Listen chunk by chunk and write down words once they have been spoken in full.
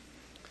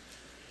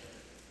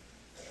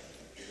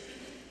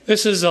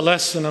This is a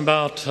lesson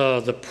about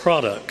the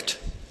product,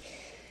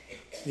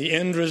 the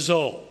end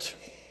result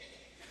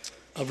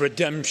of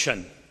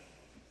redemption,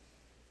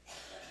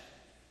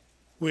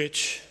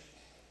 which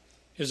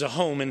is a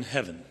home in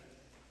heaven.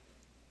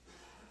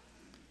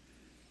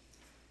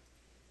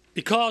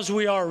 Because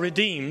we are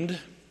redeemed,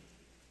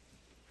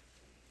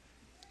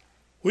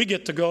 we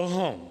get to go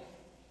home.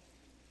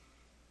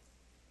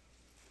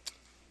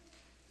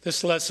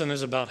 This lesson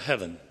is about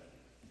heaven.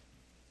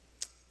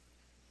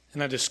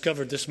 And I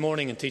discovered this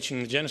morning in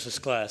teaching the Genesis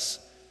class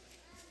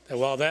that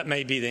while that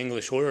may be the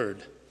English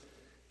word,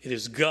 it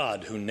is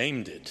God who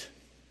named it.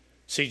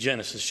 See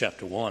Genesis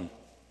chapter 1.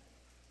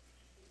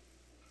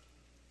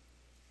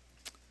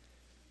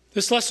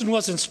 This lesson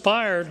was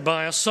inspired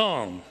by a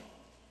song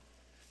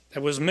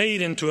that was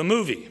made into a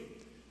movie,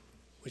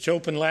 which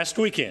opened last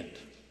weekend.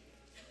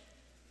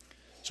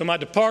 So my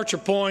departure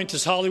point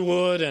is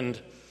Hollywood and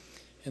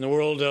in the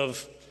world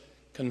of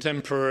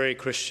contemporary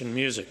Christian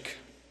music.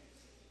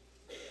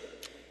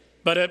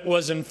 But it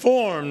was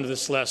informed,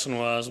 this lesson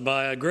was,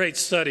 by a great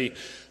study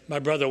by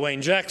Brother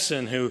Wayne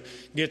Jackson, who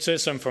gets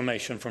this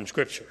information from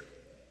Scripture.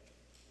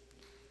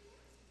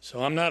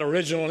 So I'm not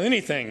original in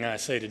anything I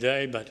say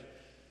today, but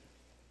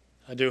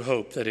I do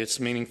hope that it's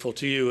meaningful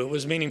to you. It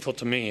was meaningful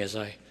to me as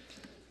I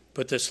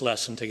put this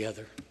lesson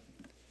together.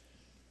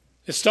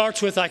 It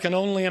starts with, I can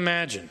only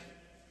imagine.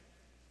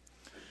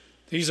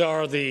 These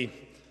are the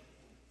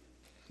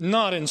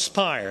not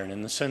inspired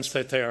in the sense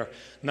that they are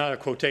not a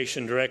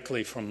quotation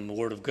directly from the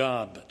Word of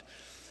God, but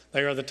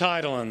they are the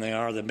title and they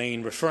are the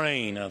main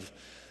refrain of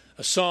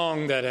a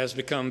song that has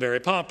become very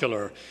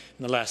popular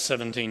in the last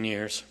 17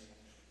 years.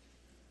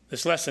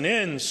 This lesson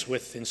ends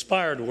with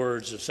inspired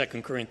words of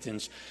 2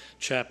 Corinthians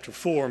chapter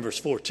 4 and verse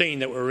 14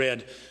 that were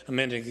read a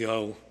minute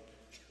ago,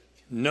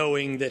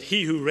 knowing that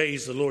he who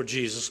raised the Lord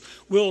Jesus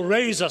will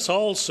raise us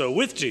also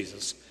with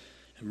Jesus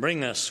and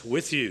bring us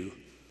with you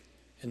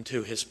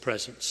into his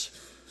presence.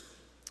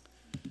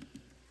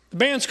 The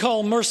band's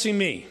called Mercy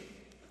Me,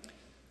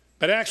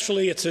 but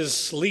actually it's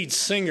his lead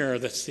singer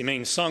that's the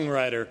main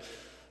songwriter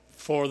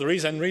for the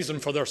reason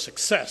for their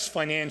success,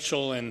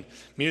 financial and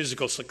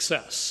musical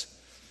success.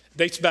 It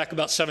dates back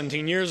about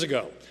 17 years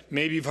ago.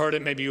 Maybe you've heard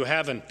it, maybe you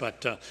haven't,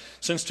 but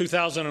since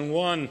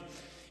 2001,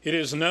 it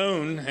is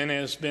known and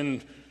has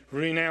been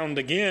renowned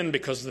again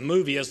because of the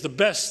movie as the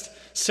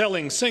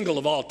best-selling single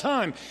of all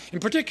time, in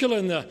particular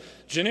in the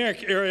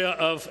generic area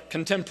of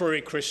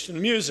contemporary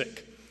Christian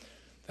music.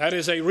 That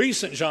is a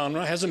recent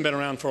genre, hasn't been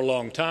around for a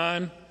long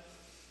time.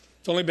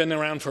 It's only been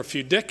around for a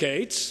few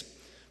decades,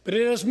 but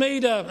it has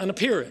made an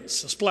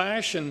appearance, a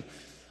splash, and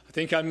I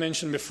think I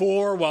mentioned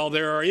before, while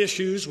there are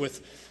issues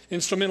with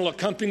instrumental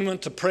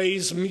accompaniment to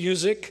praise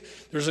music,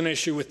 there's an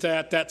issue with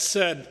that. That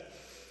said,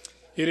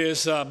 it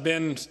has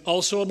been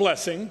also a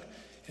blessing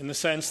in the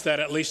sense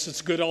that at least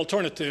it's good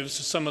alternatives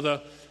to some of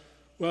the,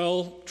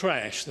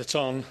 trash that's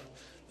on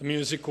the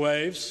music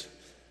waves.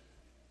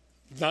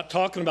 I'm not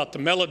talking about the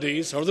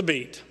melodies or the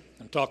beat.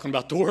 I'm talking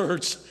about the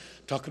words,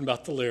 I'm talking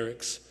about the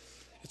lyrics.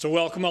 It's a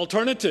welcome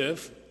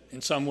alternative in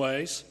some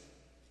ways.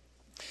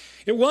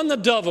 It won the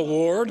Dove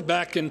Award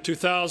back in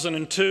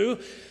 2002,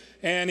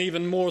 and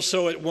even more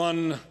so it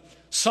won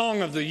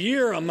Song of the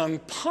Year among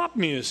pop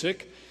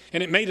music,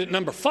 and it made it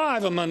number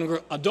 5 among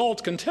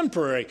adult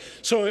contemporary.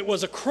 So it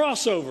was a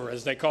crossover,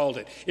 as they called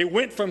it. It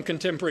went from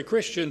contemporary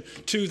Christian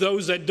to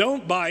those that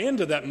don't buy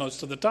into that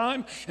most of the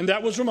time, and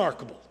that was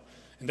remarkable.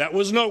 And that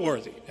was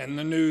noteworthy. And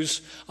the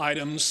news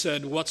items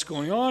said, what's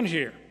going on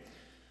here?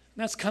 And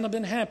that's kind of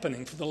been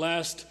happening for the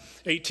last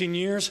 18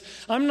 years.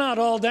 I'm not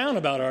all down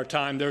about our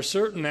time. There are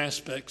certain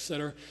aspects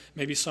that are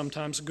maybe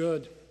sometimes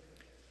good.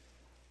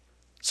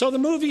 So the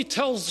movie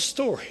tells the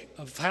story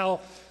of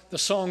how the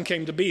song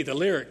came to be, the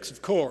lyrics,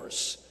 of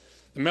course.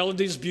 The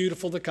melody's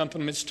beautiful, the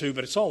accompaniments too,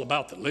 but it's all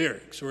about the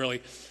lyrics,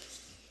 really.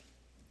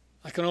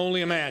 I can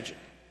only imagine.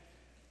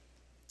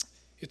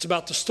 It's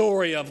about the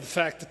story of the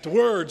fact that the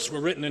words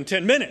were written in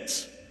 10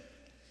 minutes.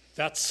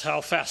 That's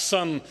how fast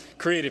some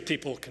creative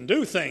people can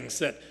do things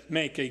that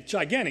make a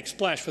gigantic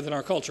splash within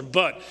our culture.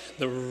 But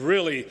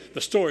the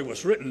story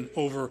was written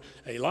over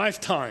a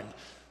lifetime,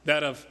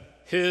 that of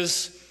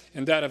his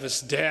and that of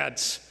his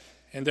dad's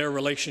and their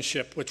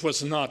relationship, which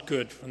was not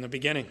good from the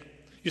beginning.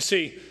 You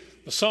see,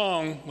 the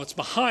song, what's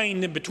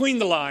behind and between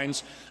the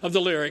lines of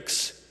the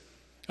lyrics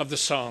of the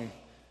song,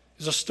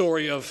 is a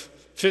story of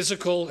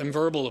physical and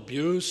verbal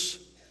abuse,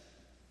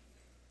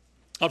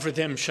 of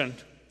redemption,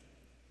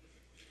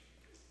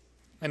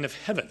 and of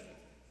heaven.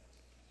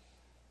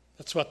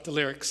 That's what the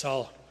lyrics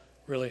are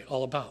really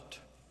all about.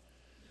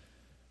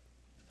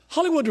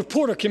 Hollywood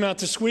Reporter came out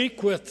this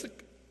week with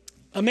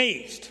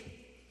Amazed.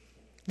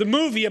 The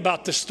movie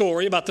about the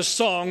story, about the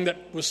song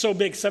that was so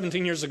big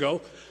 17 years ago,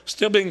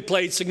 still being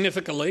played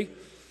significantly,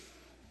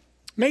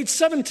 made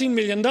 $17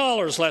 million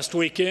last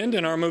weekend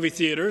in our movie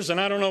theaters,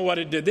 and I don't know what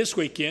it did this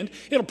weekend.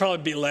 It'll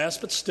probably be less,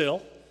 but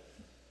still.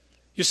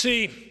 You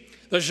see,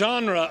 the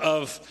genre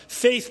of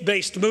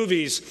faith-based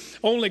movies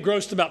only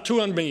grossed about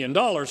 $200 million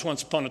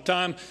once upon a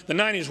time. The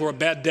 90s were a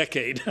bad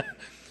decade.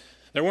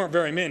 There weren't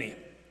very many.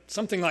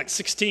 something like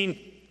 16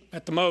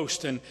 at the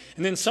most. And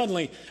then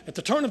suddenly, at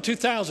the turn of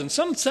 2000,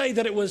 some say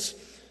that it was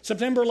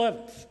September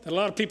 11th, that a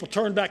lot of people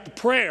turned back to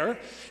prayer, and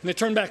they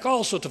turned back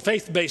also to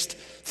faith-based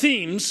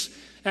themes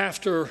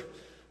after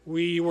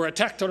we were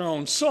attacked on our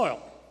own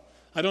soil.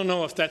 I don't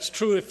know if that's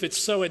true. If it's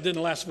so, it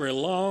didn't last very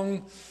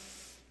long.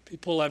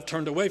 People have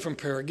turned away from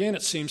prayer again,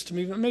 it seems to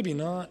me, but maybe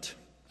not.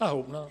 I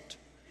hope not.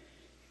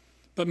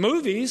 But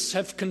movies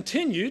have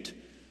continued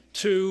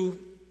to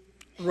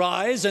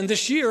rise, and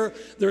this year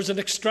there's an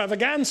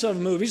extravaganza of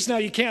movies. Now,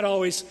 you can't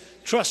always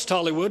trust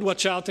Hollywood.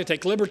 Watch out, they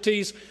take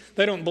liberties.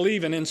 They don't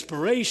believe in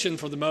inspiration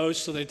for the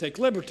most, so they take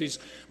liberties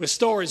with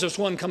stories. There's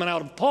one coming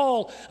out of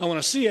Paul. I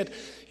want to see it.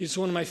 He's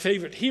one of my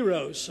favorite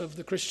heroes of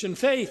the Christian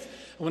faith.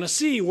 I want to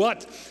see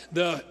what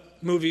the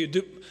movie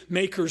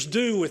makers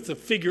do with the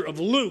figure of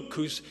Luke,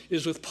 who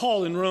is with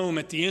Paul in Rome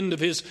at the end of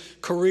his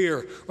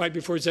career, right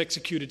before he's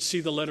executed. See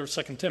the letter of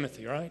 2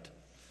 Timothy, right?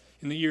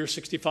 In the year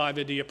 65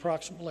 AD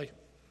approximately.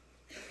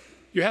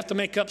 You have to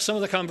make up some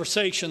of the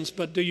conversations,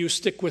 but do you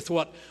stick with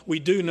what we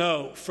do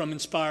know from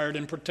inspired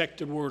and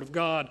protected Word of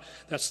God?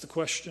 That's the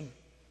question.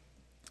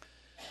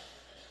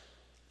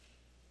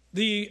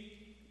 The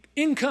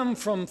income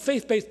from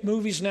faith-based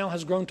movies now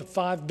has grown to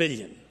 $5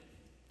 billion.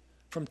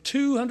 From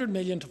 $200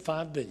 million to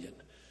 $5 billion.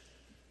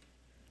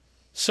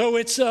 So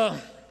it's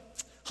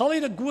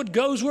Hollywood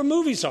goes where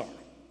movies are,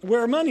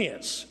 where money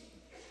is.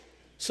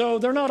 So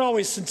they're not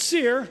always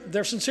sincere.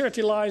 Their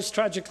sincerity lies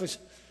tragically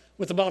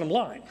with the bottom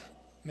line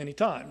many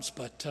times.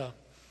 But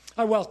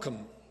I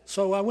welcome.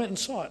 So I went and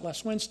saw it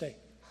last Wednesday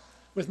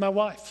with my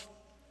wife.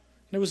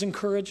 And it was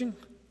encouraging.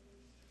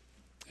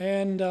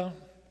 And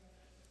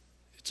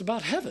it's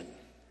about heaven.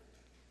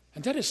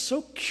 And that is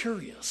so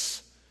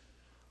curious.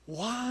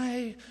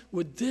 Why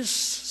would this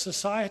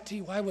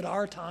society, why would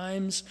our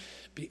times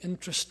be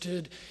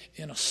interested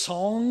in a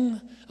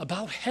song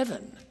about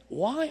heaven?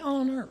 Why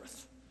on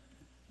earth?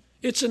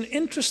 It's an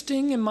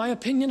interesting, in my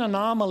opinion,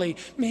 anomaly.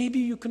 Maybe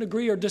you can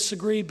agree or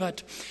disagree,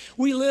 but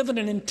we live in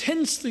an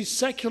intensely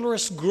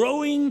secularist,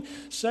 growing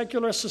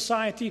secular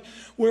society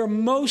where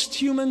most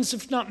humans,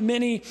 if not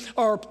many,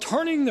 are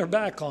turning their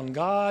back on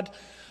God,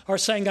 are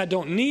saying, I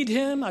don't need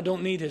him, I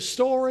don't need his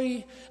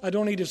story, I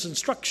don't need his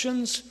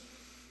instructions.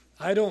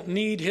 I don't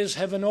need his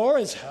heaven or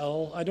his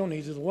hell. I don't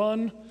need either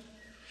one.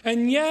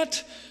 And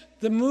yet,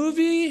 the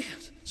movie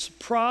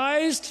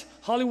surprised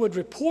Hollywood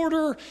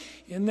Reporter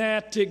in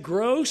that it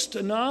grossed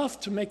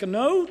enough to make a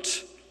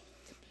note.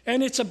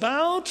 And it's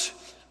about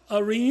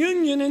a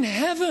reunion in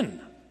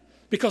heaven.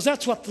 Because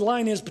that's what the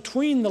line is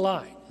between the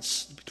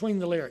lines, between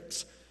the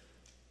lyrics.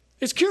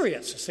 It's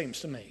curious, it seems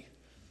to me.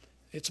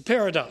 It's a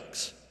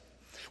paradox.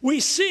 We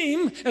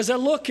seem, as I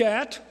look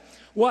at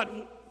what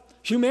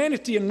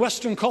humanity and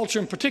Western culture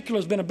in particular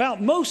has been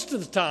about most of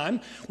the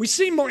time, we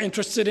seem more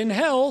interested in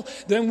hell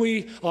than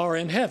we are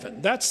in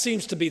heaven. That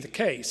seems to be the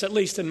case, at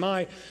least in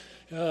my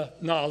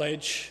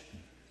knowledge.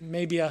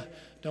 Maybe I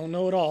don't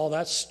know it all.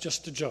 That's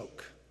just a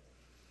joke.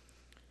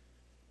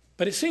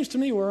 But it seems to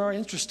me we're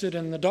interested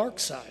in the dark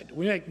side.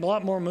 We make a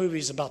lot more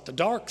movies about the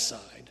dark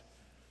side.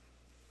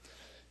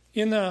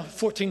 In the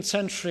 14th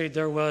century,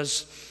 there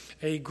was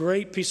a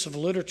great piece of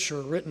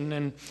literature written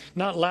in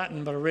not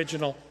Latin but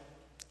original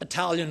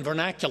Italian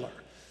vernacular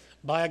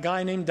by a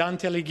guy named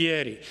Dante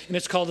Alighieri, and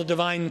it's called The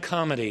Divine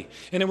Comedy.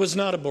 And it was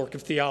not a book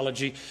of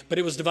theology, but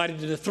it was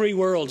divided into three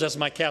worlds, as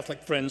my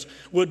Catholic friends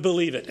would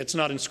believe it. It's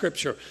not in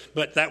Scripture,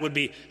 but that would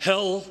be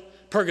hell,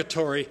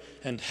 purgatory,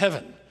 and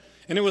heaven.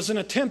 And it was an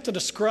attempt to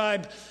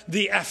describe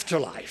the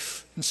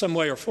afterlife in some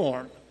way or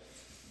form.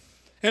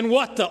 And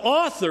what the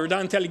author,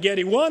 Dante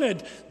Alighieri,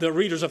 wanted the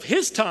readers of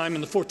his time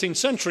in the 14th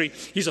century,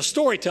 he's a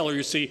storyteller,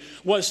 you see,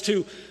 was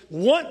to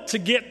want to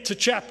get to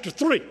chapter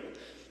 3.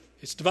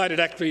 It's divided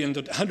actually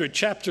into 100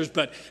 chapters,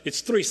 but it's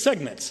 3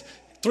 segments,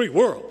 3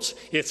 worlds.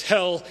 It's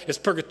hell, it's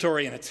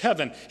purgatory, and it's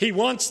heaven. He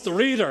wants the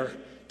reader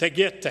to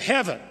get to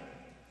heaven.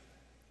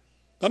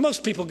 But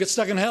most people get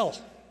stuck in hell.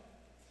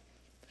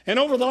 And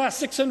over the last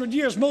 600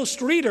 years,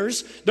 most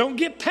readers don't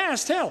get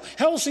past hell.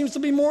 Hell seems to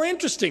be more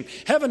interesting.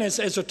 Heaven is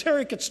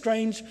esoteric, it's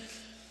strange.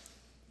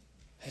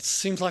 It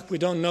seems like we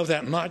don't know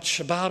that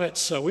much about it,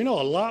 so we know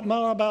a lot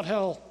more about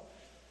hell.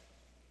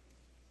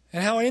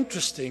 And how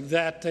interesting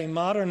that a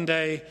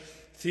modern-day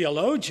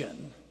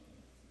theologian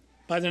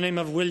by the name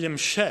of William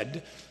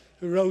Shedd,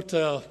 who wrote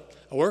a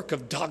work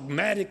of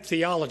dogmatic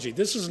theology.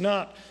 This is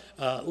not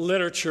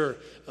literature,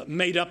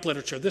 made-up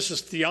literature. This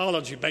is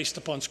theology based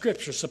upon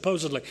Scripture,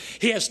 supposedly.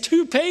 He has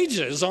 2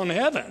 pages on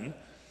heaven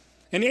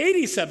and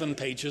 87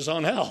 pages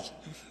on hell.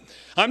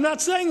 I'm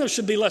not saying there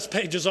should be less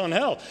pages on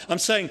hell. I'm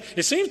saying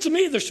it seems to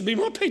me there should be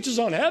more pages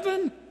on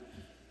heaven.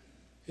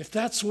 If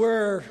that's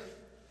where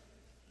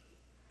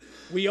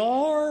we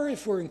are,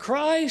 if we're in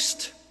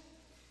Christ,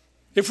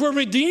 if we're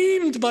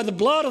redeemed by the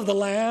blood of the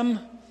Lamb,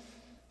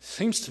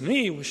 seems to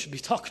me we should be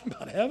talking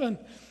about heaven.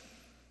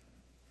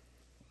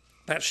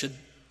 That should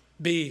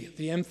be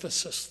the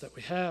emphasis that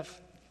we have.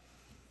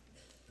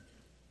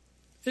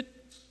 It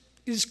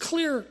is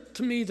clear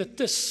to me that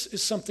this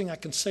is something I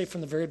can say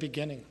from the very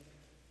beginning.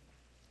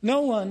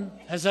 No one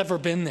has ever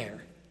been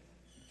there.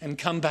 and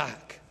come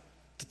back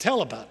to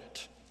tell about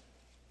it.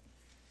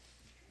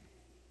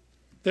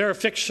 There are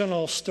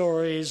fictional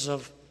stories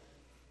of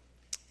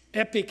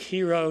epic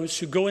heroes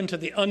who go into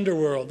the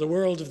underworld, the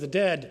world of the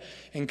dead,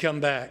 and come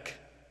back.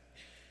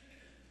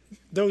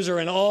 Those are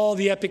in all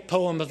the epic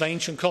poems of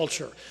ancient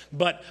culture.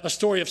 But a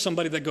story of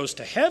somebody that goes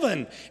to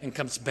heaven and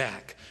comes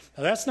back,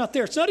 now that's not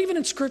there. It's not even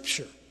in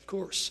Scripture, of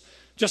course.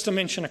 Just to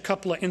mention a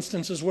couple of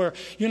instances where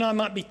you and I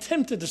might be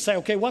tempted to say,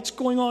 okay, what's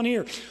going on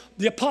here?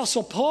 The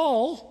Apostle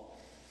Paul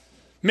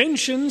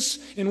mentions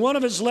in one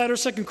of his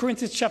letters, 2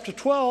 Corinthians chapter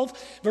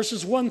 12,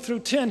 verses 1 through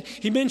 10,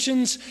 he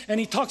mentions and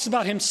he talks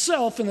about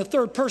himself in the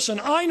third person.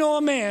 I know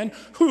a man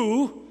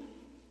who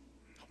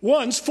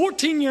once,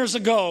 14 years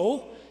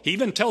ago, he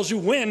even tells you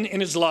when in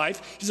his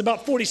life, he's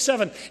about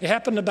 47. It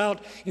happened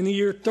about in the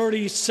year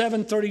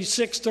 37,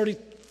 36,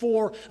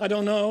 34, I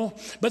don't know.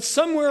 But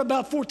somewhere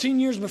about 14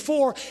 years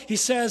before, he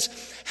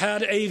says,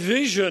 had a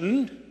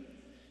vision,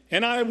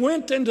 and I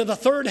went into the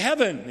third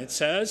heaven, it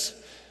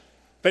says.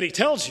 But he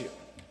tells you,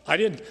 I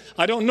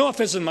don't know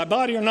if it's in my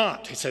body or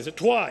not. He says it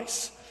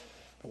twice.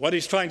 What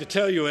he's trying to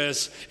tell you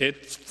is,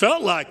 it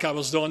felt like I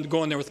was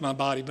going there with my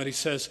body, but he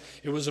says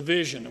it was a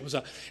vision.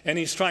 And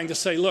he's trying to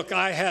say, look,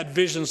 I had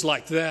visions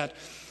like that,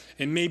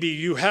 and maybe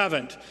you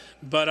haven't,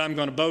 but I'm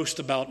going to boast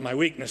about my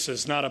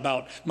weaknesses, not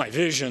about my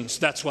visions.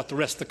 That's what the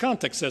rest of the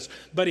context says.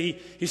 But he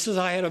says,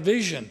 I had a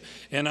vision,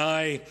 and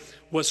I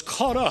was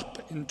caught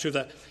up into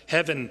the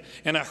heaven,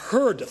 and I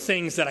heard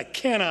things that I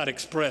cannot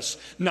express,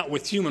 not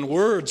with human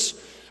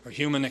words or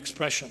human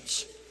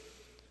expressions.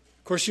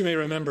 Of course, you may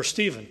remember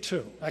Stephen,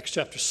 too. Acts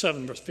chapter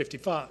 7, verse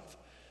 55.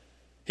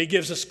 He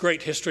gives us a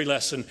great history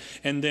lesson,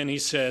 and then he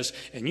says,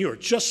 and you are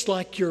just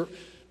like your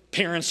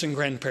parents and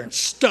grandparents,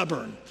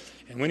 stubborn.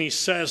 And when he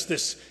says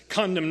this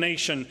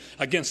condemnation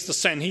against the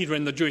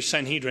Sanhedrin, the Jewish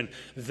Sanhedrin,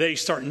 they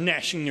start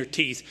gnashing their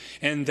teeth,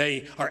 and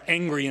they are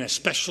angry, and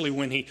especially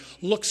when he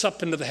looks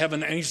up into the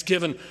heaven, and he's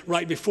given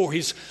right before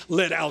he's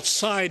led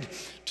outside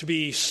to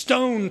be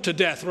stoned to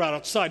death right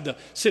outside the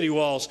city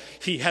walls,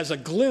 he has a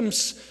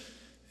glimpse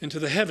into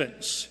the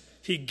heavens.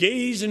 He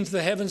gazed into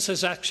the heavens,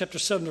 says Acts chapter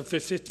 7,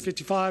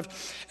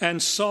 55,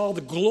 and saw the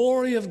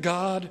glory of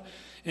God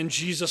and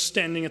Jesus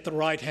standing at the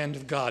right hand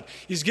of God.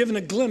 He's given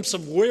a glimpse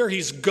of where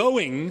he's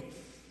going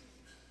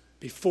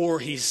before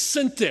he's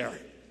sent there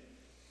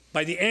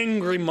by the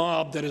angry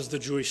mob that is the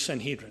Jewish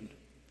Sanhedrin.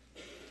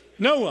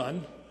 No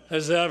one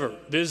has ever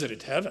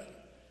visited heaven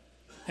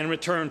and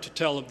returned to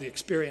tell of the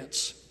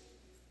experience.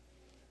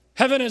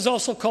 Heaven is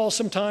also called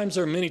sometimes,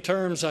 there are many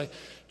terms, I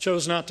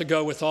chose not to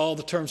go with all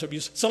the terms of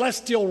use,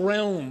 celestial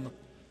realm.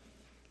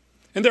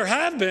 And there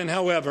have been,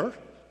 however,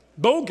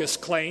 bogus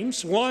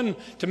claims. One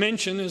to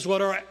mention is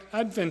what our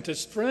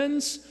Adventist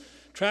friends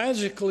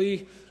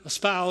tragically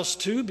espouse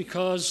to,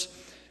 because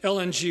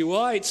Ellen G.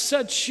 White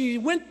said she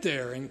went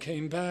there and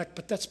came back,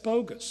 but that's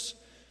bogus.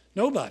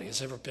 Nobody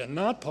has ever been,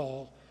 not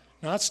Paul,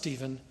 not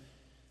Stephen,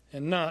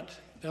 and not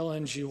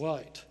Ellen G.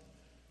 White.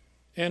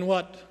 And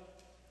what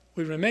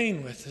we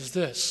remain with is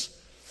this.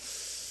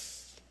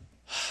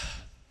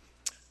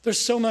 There's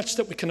so much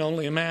that we can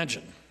only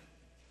imagine,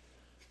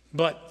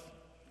 but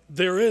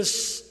there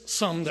is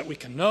some that we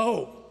can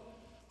know.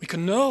 We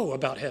can know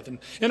about heaven.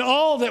 And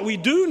all that we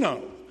do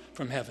know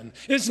from heaven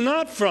is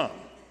not from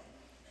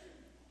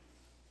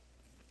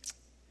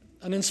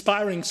an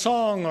inspiring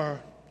song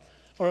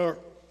or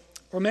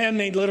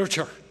man-made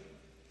literature,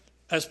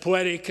 as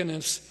poetic and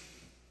as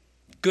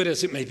good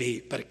as it may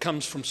be, but it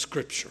comes from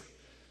Scripture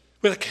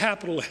with a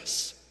capital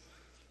S.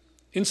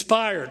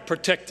 Inspired,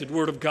 protected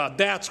Word of God.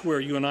 That's where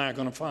you and I are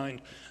going to find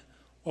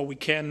what we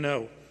can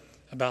know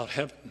about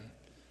heaven.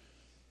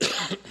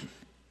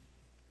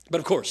 But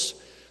of course,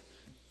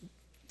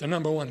 the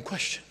number one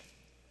question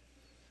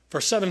for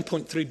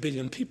 7.3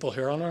 billion people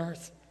here on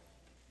earth,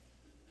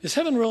 is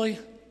heaven really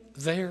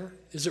there?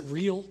 Is it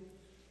real?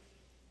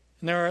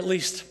 And there are at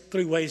least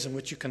three ways in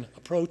which you can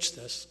approach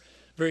this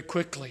very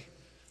quickly.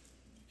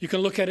 You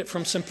can look at it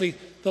from simply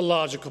the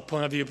logical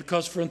point of view,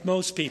 because for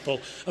most people,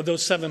 of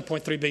those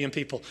 7.3 billion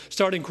people,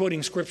 starting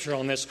quoting Scripture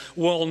on this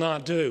will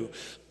not do.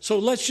 So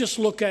let's just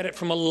look at it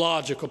from a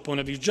logical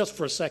point of view just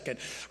for a second.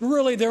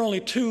 Really, there are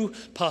only two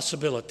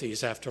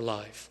possibilities after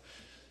life.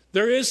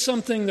 There is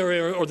something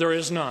or there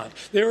is not.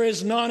 There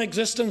is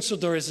non-existence or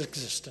there is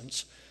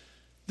existence.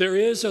 There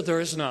is or there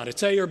is not.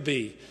 It's A or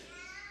B.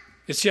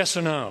 It's yes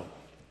or no.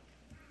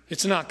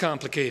 It's not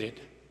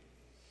complicated.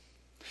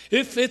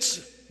 If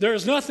there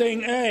is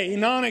nothing, A,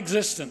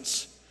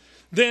 non-existence,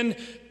 then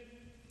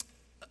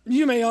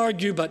you may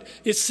argue, but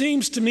it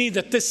seems to me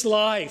that this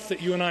life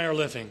that you and I are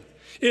living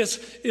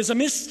is a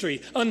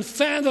mystery.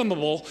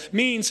 Unfathomable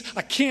means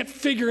I can't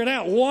figure it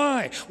out.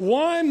 Why?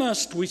 Why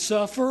must we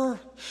suffer?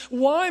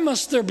 Why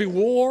must there be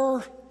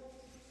war?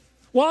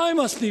 Why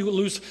must we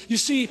lose? You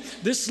see,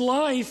 this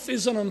life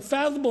is an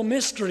unfathomable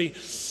mystery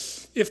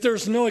if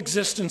there's no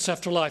existence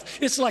after life.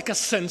 It's like a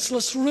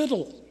senseless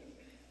riddle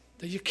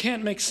that you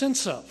can't make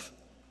sense of.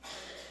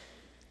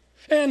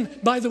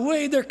 And by the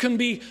way, there can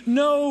be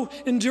no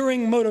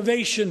enduring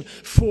motivation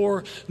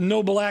for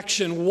noble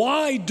action.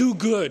 Why do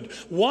good?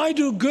 Why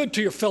do good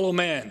to your fellow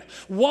man?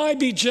 Why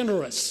be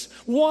generous?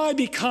 Why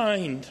be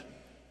kind?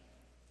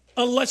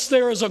 Unless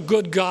there is a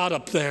good God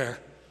up there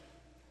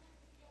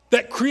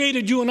that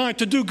created you and I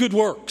to do good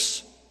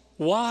works.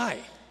 Why?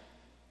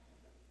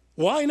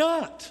 Why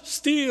not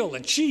steal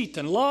and cheat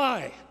and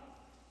lie?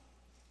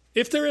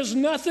 If there is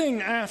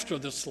nothing after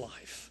this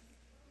life,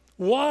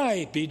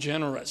 why be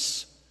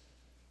generous?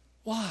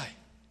 Why?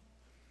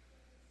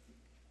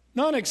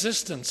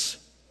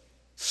 Non-existence.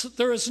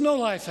 There is no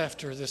life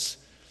after this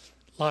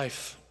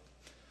life.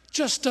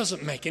 Just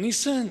doesn't make any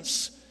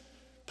sense.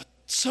 But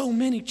so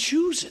many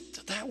choose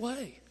it that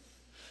way.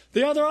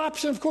 The other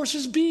option, of course,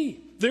 is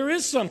B. There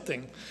is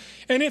something.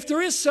 And if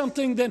there is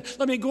something, then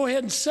let me go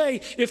ahead and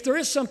say, if there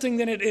is something,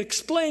 then it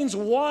explains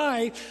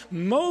why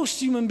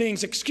most human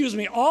beings,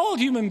 all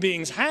human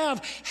beings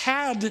have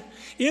had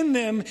in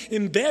them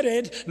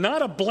embedded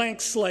not a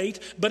blank slate,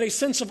 but a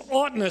sense of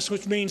oughtness,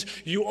 which means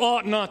you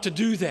ought not to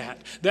do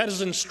that. That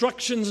is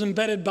instructions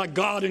embedded by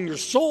God in your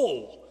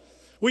soul.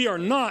 We are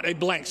not a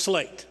blank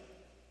slate.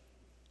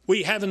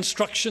 We have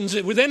instructions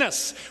within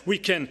us. We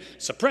can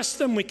suppress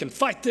them, we can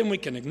fight them, we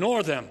can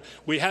ignore them.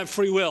 We have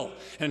free will,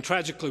 and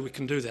tragically we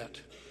can do that.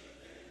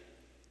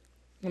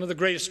 One of the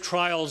greatest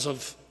trials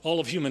of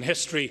all of human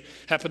history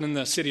happened in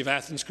the city of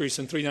Athens, Greece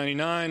in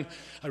 399.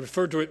 I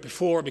referred to it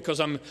before because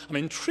I'm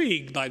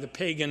intrigued by the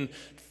pagan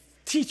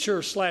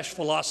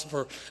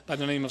teacher/philosopher by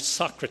the name of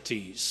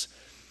Socrates.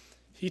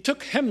 He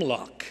took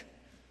hemlock.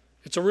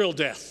 It's a real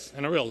death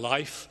and a real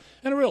life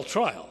and a real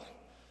trial.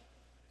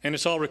 And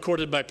it's all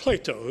recorded by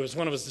Plato, who was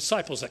one of his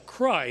disciples that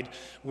cried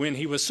when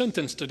he was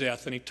sentenced to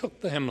death, and he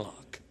took the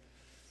hemlock.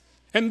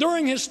 And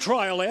during his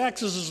trial, he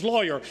acts as his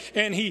lawyer,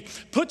 and he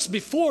puts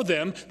before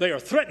them, they are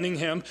threatening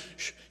him,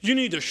 you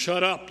need to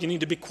shut up, you need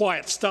to be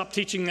quiet, stop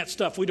teaching that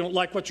stuff, we don't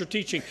like what you're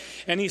teaching.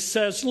 And he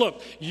says,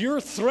 look,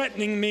 you're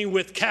threatening me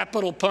with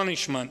capital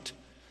punishment.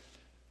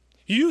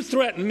 You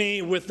threaten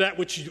me with that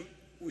which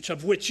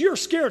you're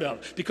scared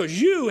of,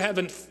 because you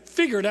haven't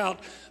figured out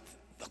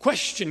the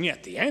question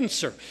yet, the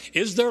answer.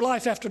 Is there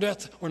life after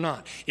death or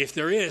not? If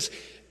there is,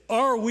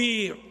 are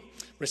we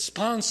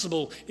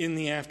responsible in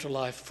the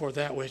afterlife for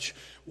that which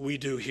we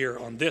do here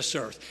on this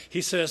earth?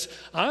 He says,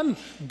 I'm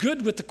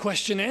good with the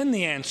question and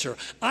the answer.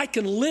 I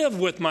can live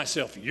with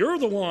myself. You're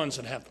the ones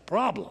that have the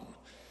problem.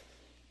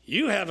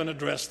 You haven't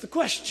addressed the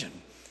question.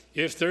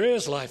 If there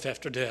is life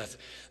after death,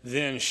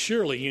 then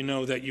surely you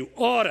know that you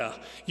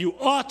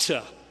ought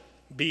to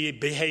be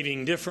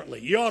behaving differently.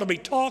 You ought to be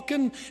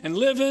talking and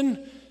living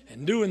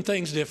and doing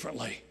things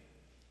differently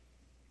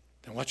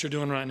than what you're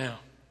doing right now.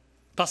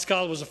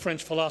 Pascal was a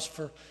French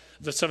philosopher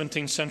of the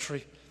 17th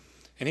century,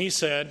 and he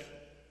said,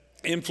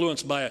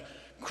 influenced by a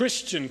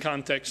Christian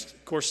context,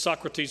 of course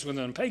Socrates was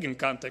in a pagan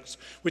context,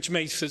 which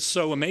makes it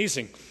so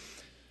amazing.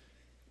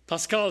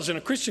 Pascal is in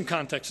a Christian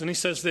context, and he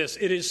says this,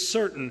 it is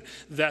certain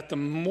that the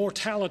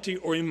mortality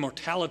or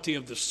immortality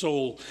of the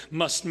soul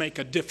must make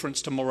a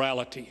difference to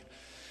morality.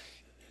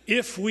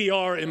 If we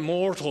are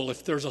immortal,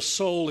 if there's a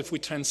soul, if we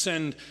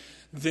transcend,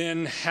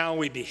 then how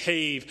we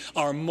behave,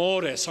 our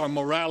modus, our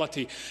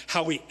morality,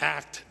 how we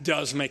act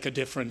does make a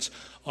difference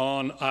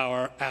on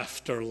our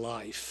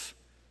afterlife.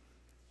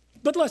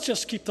 But let's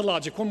just keep the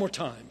logic one more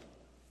time.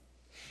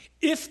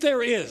 If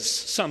there is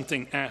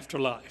something after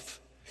life,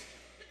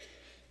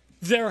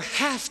 there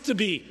have to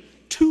be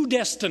two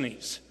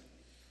destinies.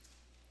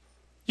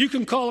 You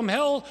can call them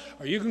hell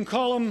or you can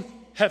call them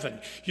heaven.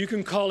 You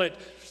can call it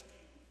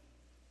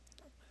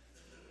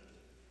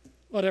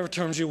whatever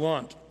terms you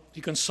want.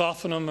 You can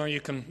soften them or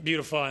you can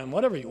beautify them,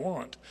 whatever you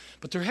want.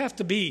 But there have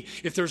to be,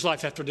 if there's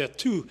life after death,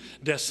 two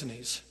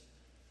destinies.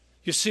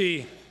 You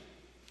see,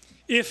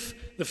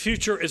 if the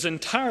future is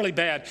entirely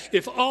bad,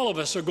 if all of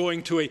us are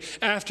going to an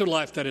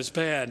afterlife that is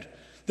bad,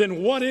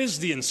 then what is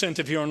the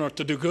incentive here on earth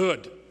to do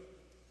good?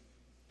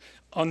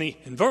 On the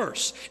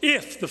inverse,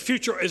 if the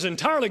future is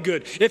entirely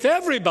good, if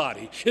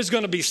everybody is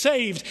going to be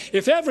saved,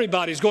 if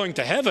everybody's going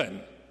to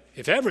heaven,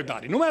 if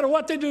everybody, no matter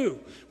what they do,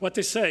 what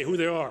they say, who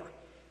they are,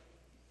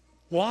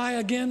 why,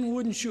 again,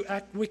 wouldn't you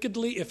act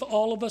wickedly if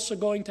all of us are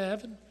going to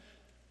heaven?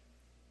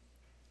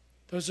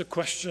 Those are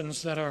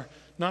questions that are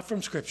not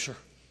from Scripture,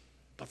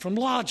 but from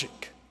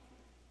logic.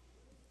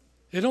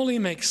 It only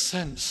makes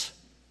sense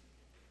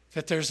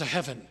that there's a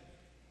heaven.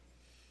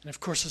 And of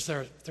course,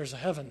 there's a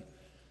heaven,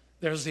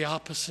 there's the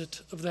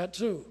opposite of that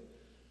too.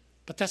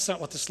 But that's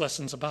not what this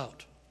lesson's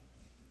about.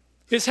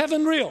 Is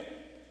heaven real?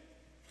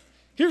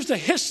 Here's the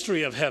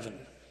history of heaven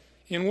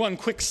in one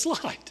quick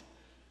slide.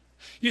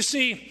 You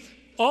see,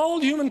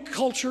 all human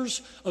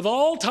cultures of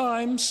all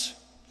times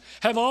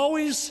have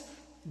always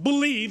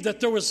believed that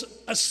there was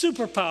a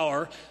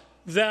superpower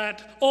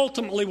that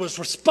ultimately was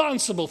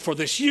responsible for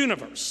this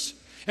universe.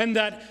 And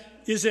that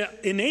is an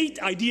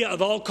innate idea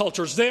of all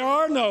cultures. There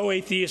are no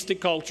atheistic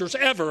cultures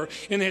ever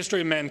in the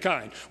history of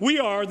mankind. We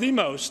are the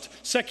most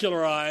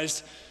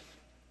secularized,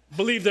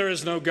 believe there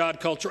is no God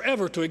culture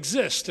ever to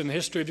exist in the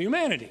history of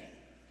humanity.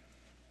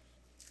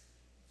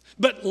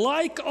 But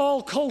like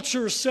all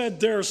cultures said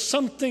there's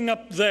something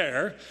up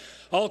there,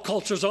 all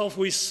cultures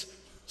always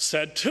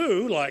said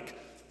too, like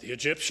the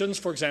Egyptians,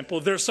 for example,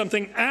 there's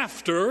something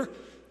after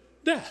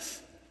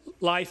death,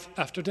 life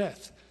after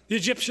death. The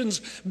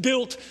Egyptians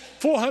built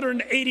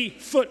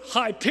 480-foot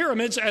high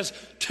pyramids as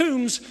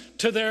tombs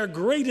to their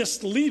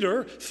greatest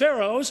leader,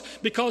 pharaohs,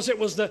 because it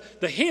was the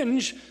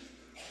hinge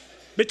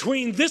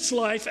between this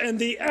life and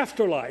the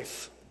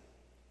afterlife.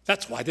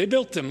 That's why they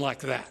built them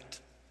like that.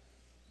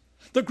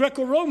 The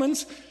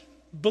Greco-Romans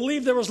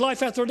believed there was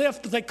life after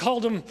death, but they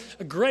called them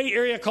a gray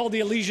area called the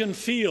Elysian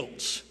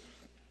Fields.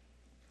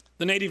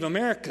 The Native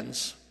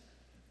Americans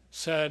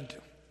said,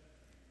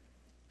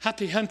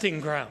 happy hunting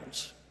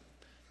grounds,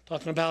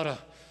 talking about a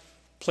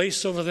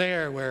place over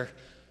there where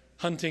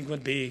hunting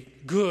would be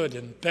good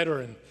and better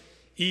and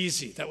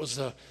easy. That was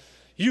a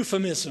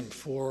euphemism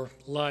for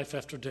life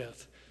after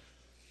death.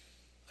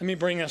 Let me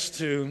bring us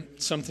to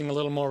something a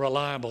little more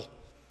reliable.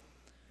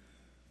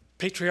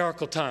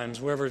 Patriarchal times,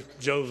 wherever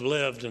Job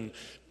lived in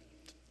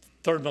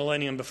third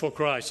millennium before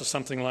Christ or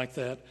something like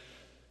that,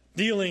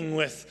 dealing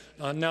with,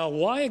 now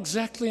why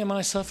exactly am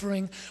I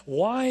suffering?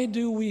 Why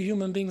do we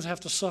human beings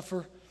have to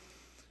suffer?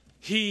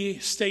 He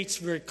states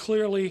very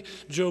clearly,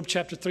 Job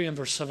chapter 3 and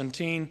verse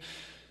 17,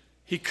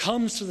 he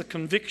comes to the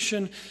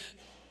conviction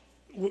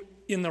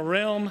in the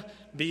realm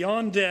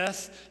beyond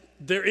death,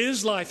 there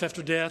is life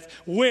after death,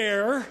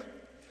 where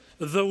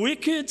the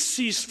wicked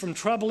cease from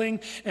troubling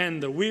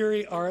and the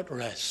weary are at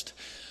rest.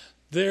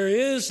 There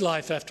is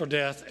life after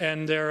death,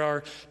 and there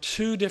are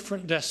two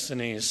different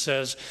destinies,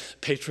 says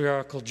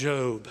patriarchal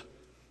Job.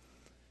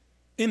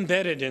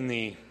 Embedded in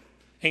the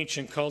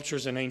ancient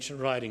cultures and ancient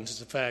writings is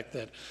the fact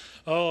that,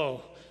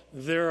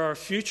 there are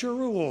future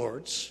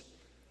rewards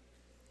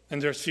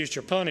and there's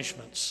future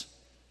punishments.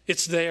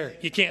 It's there.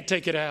 You can't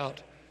take it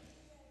out.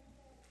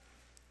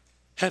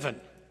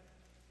 Heaven.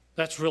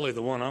 That's really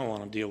the one I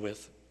want to deal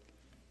with.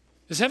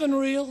 Is heaven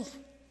real?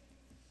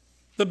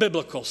 The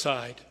biblical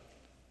side.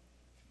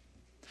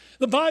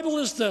 The Bible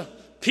is the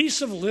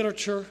piece of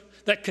literature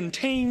that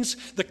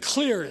contains the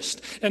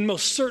clearest and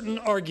most certain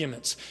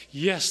arguments.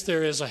 Yes,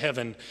 there is a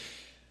heaven.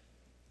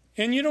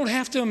 And you don't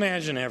have to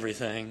imagine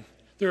everything.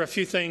 There are a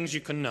few things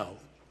you can know.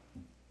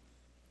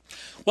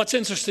 What's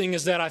interesting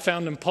is that I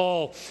found in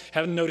Paul,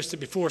 haven't noticed it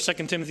before, 2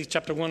 Timothy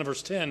chapter 1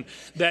 verse 10,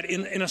 that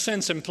in a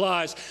sense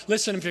implies,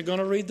 listen, if you're going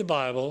to read the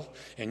Bible,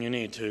 and you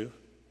need to,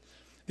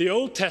 the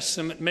Old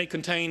Testament may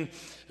contain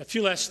a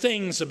few less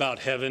things about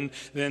heaven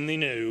than the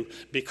New,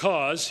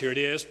 because, here it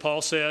is,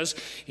 Paul says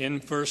in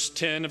verse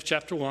 10 of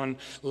chapter 1,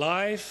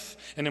 life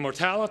and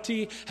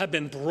immortality have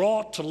been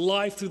brought to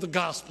life through the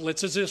gospel.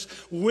 It's as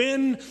if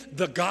when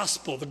the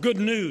gospel, the good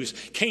news,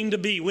 came to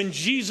be, when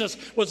Jesus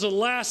was the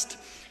last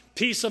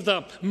piece of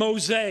the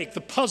mosaic,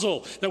 the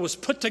puzzle that was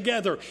put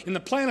together in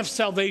the plan of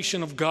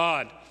salvation of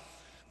God,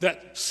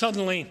 that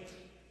suddenly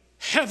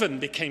heaven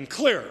became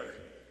clearer.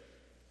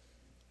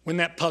 When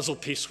that puzzle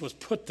piece was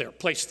put there,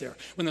 placed there,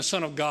 when the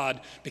Son of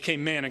God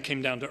became man and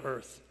came down to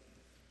earth.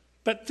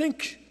 But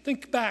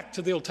think back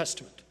to the Old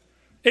Testament.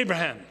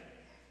 Abraham.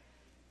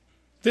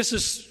 This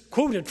is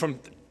quoted from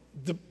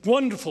the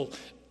wonderful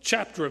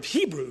chapter of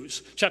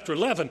Hebrews, chapter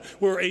 11,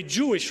 where a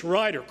Jewish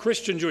writer,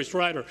 Christian Jewish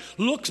writer,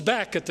 looks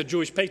back at the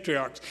Jewish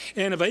patriarchs.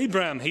 And of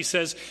Abraham, he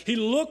says, he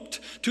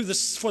looked for the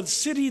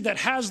city that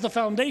has the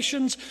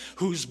foundations,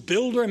 whose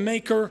builder and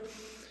maker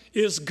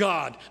is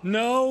God.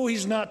 No,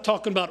 he's not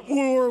talking about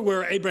Ur,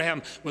 where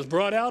Abraham was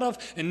brought out of.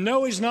 And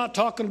no, he's not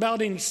talking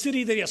about any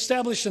city that he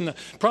established in the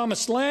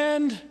promised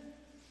land.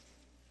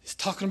 He's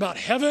talking about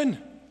heaven.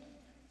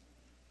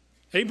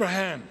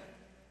 Abraham.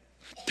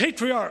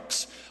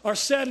 Patriarchs are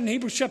said in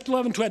Hebrews chapter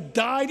 11 to have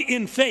died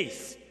in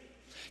faith,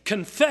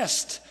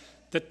 confessed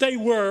that they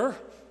were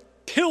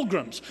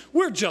pilgrims.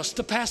 We're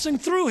just passing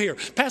through here.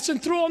 Passing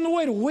through on the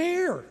way to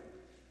where?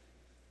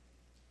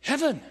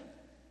 Heaven.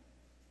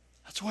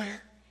 That's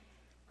where.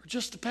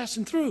 Just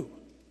passing through.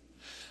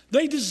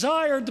 They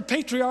desired, the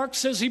patriarch,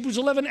 says Hebrews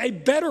 11, a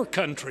better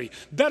country.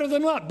 Better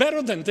than what?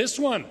 Better than this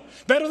one.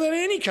 Better than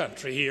any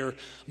country here on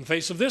the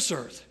face of this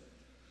earth.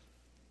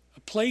 A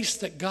place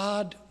that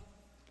God,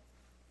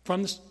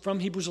 from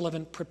Hebrews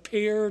 11,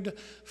 prepared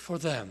for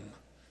them.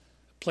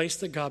 A place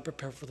that God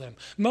prepared for them.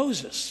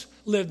 Moses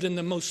lived in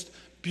the most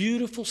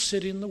beautiful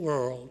city in the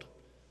world.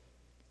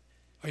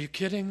 Are you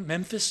kidding?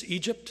 Memphis,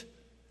 Egypt?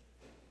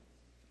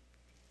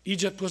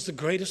 Egypt was the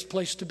greatest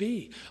place to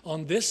be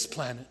on this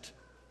planet.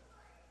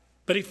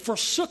 But he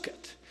forsook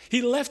it.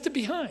 He left it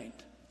behind.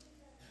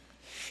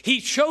 He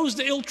chose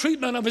the ill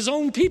treatment of his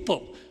own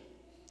people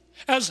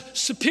as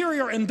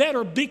superior and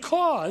better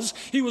because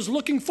he was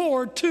looking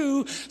forward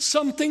to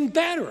something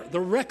better,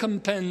 the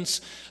recompense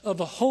of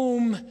a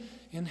home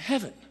in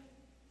heaven.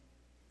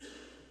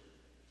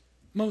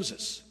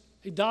 Moses,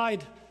 he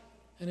died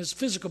and his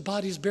physical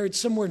body is buried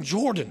somewhere in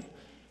Jordan,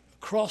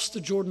 across the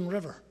Jordan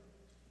River.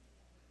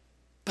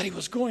 But he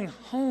was going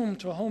home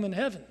to a home in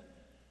heaven.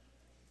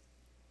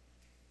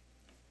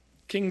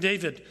 King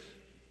David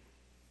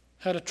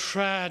had a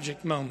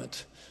tragic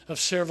moment of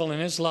several in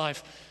his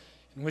life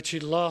in which he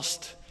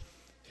lost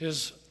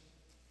his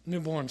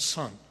newborn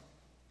son.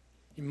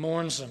 He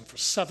mourns him for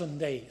 7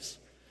 days.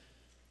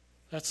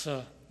 That's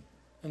an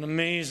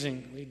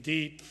amazingly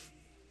deep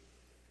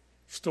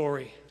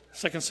story.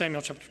 2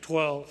 Samuel chapter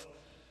 12.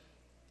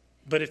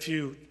 But if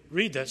you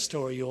read that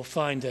story, you'll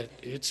find that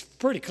it's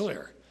pretty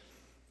clear.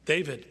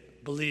 David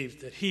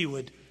believed that he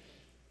would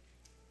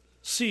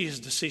see his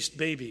deceased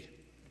baby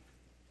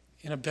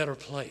in a better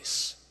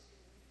place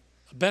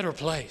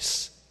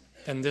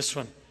than this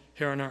one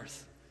here on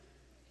earth.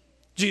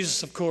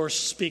 Jesus, of course,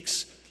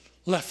 speaks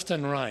left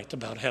and right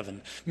about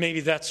heaven.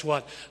 Maybe that's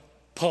what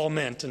Paul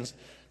meant in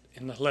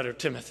the letter to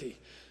Timothy.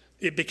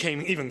 It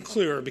became even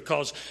clearer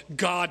because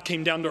God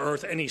came down to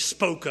earth and he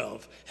spoke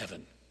of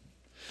heaven.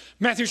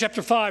 Matthew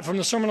chapter 5 from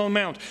the Sermon on the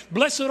Mount.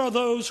 Blessed are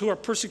those who are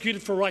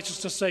persecuted for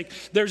righteousness' sake.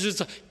 There's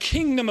this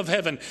kingdom of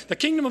heaven. The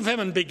kingdom of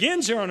heaven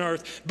begins here on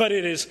earth, but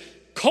it is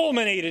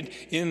culminated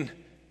in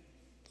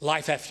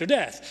life after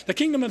death. The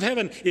kingdom of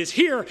heaven is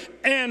here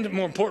and,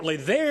 more importantly,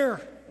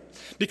 there,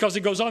 because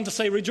it goes on to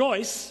say,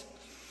 rejoice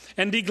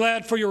and be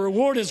glad, for your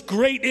reward is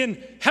great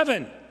in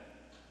heaven.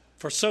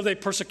 For so they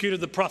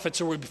persecuted the prophets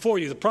who were before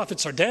you. The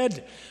prophets are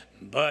dead,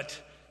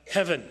 but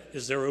heaven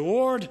is their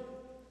reward.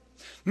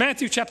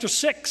 Matthew chapter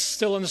 6,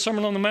 still in the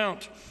Sermon on the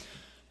Mount.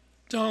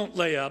 Don't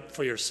lay up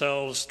for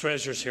yourselves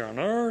treasures here on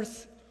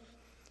earth,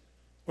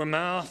 where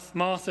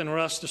moth and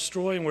rust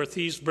destroy, and where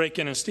thieves break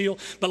in and steal.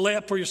 But lay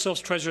up for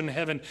yourselves treasure in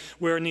heaven,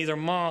 where neither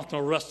moth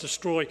nor rust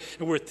destroy,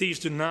 and where thieves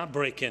do not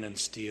break in and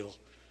steal.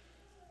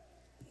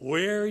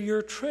 Where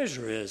your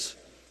treasure is,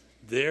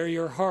 there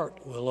your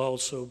heart will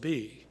also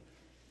be.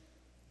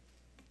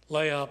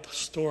 Lay up,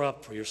 store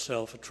up for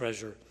yourself a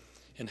treasure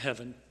in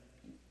heaven.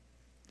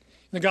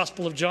 In the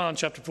Gospel of John,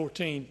 chapter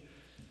 14,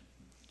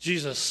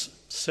 Jesus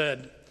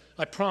said,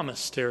 I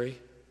promise, Terry.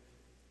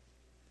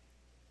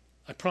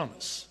 I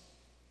promise.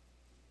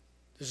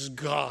 This is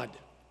God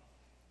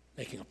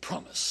making a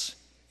promise.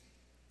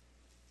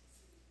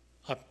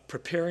 I'm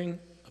preparing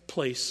a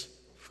place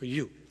for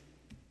you.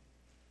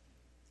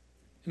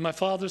 In my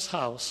Father's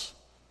house,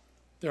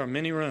 there are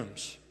many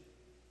rooms.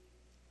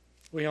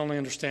 We only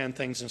understand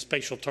things in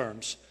spatial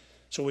terms,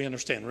 so we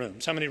understand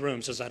rooms. How many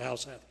rooms does that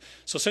house have?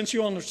 So since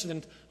you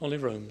understand only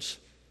rooms,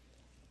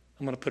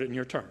 I'm going to put it in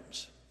your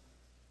terms.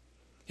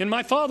 In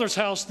my Father's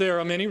house, there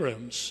are many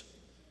rooms.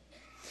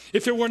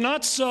 If it were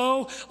not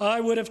so, I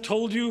would have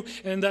told you,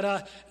 and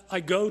that I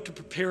go to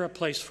prepare a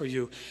place for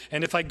you.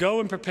 And if I go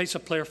and prepare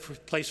a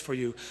place for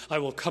you, I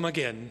will come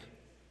again,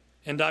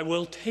 and I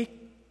will take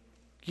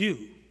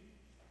you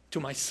to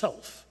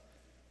myself,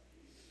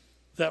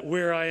 that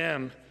where I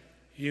am,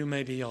 you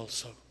may be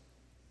also.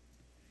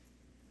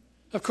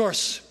 Of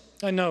course,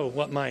 I know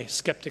what my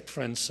skeptic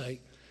friends say.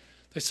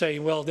 They say,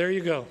 well, there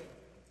you go.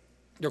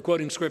 You're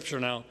quoting Scripture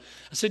now.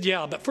 I said,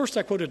 yeah, but first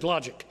I quoted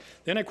logic.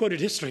 Then I quoted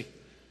history.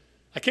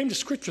 I came to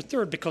Scripture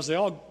third because they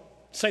all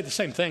say the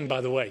same thing,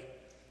 by the way.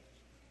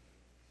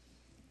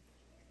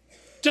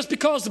 Just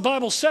because the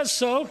Bible says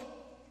so,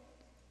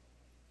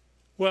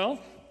 well,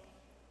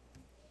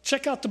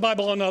 check out the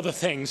Bible on other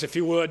things, if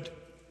you would.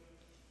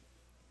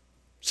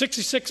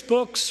 66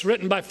 books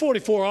written by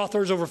 44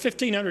 authors over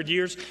 1,500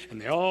 years, and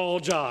they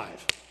all jive.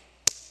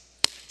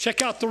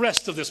 Check out the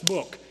rest of this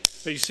book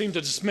that you seem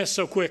to dismiss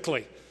so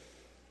quickly.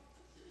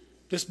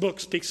 This book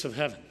speaks of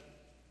heaven.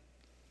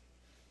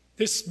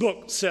 This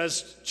book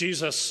says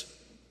Jesus,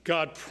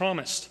 God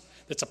promised.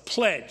 It's a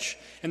pledge.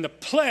 And the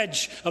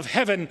pledge of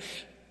heaven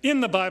in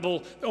the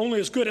Bible only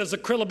as good as the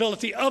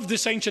credibility of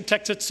this ancient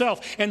text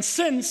itself. And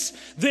since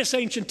this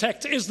ancient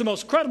text is the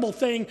most credible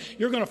thing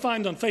you're going to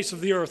find on the face of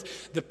the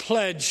earth, the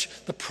pledge,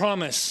 the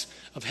promise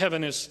of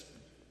heaven is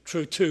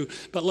true too.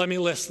 But let me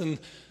list in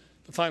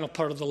the final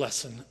part of the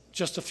lesson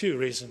just a few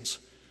reasons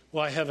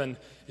why heaven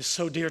is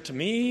so dear to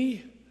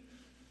me,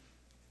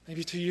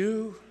 maybe to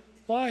you.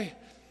 Why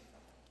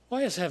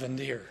is heaven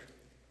dear?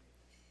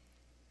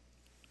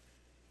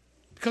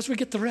 Because we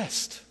get the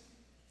rest.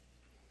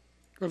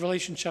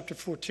 Revelation chapter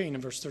 14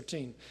 and verse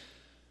 13.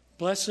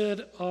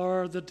 Blessed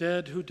are the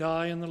dead who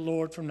die in the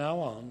Lord from now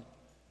on.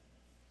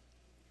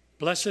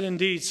 Blessed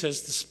indeed,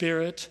 says the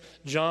Spirit.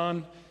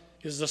 John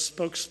is the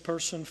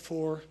spokesperson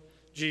for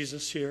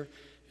Jesus here,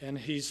 and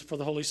he's for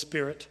the Holy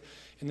Spirit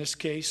in this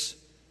case.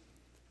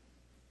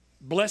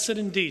 Blessed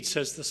indeed,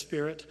 says the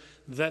Spirit,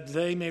 that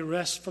they may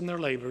rest from their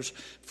labors,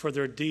 for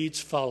their deeds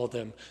follow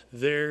them.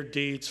 Their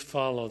deeds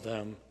follow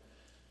them.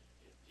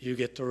 You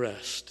get the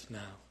rest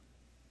now.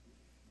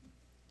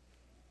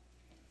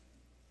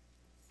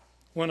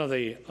 One of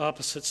the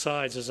opposite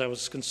sides as I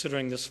was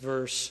considering this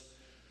verse,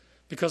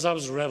 because I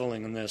was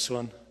reveling in this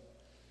one,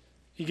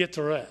 you get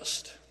the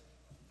rest.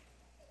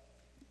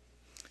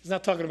 He's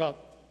not talking about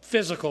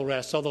physical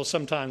rest, although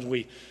sometimes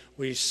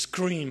we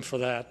scream for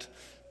that.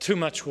 Too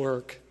much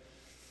work.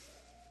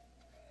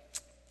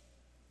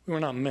 We were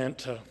not meant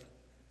to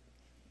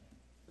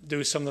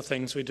do some of the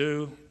things we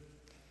do.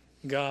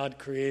 God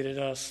created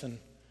us, and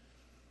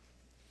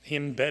He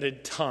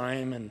embedded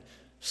time and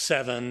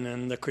 7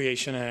 in the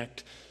Creation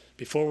Act.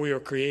 Before we were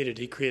created,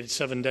 He created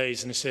 7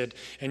 days, and He said,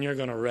 and you're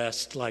going to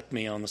rest like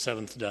me on the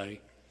 7th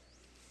day.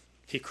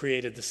 He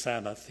created the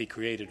Sabbath. He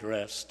created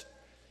rest.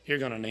 You're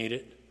going to need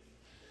it.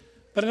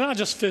 But not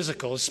just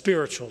physical, it's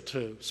spiritual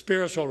too.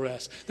 Spiritual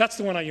rest. That's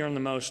the one I yearn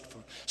the most for.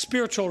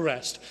 Spiritual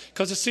rest.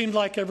 Because it seems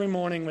like every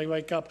morning we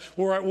wake up,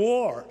 we're at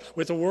war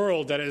with a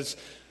world that is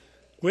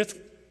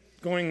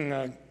going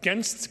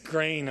against the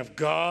grain of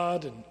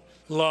God and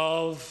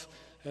love,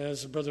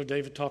 as Brother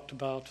David talked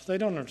about. They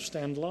don't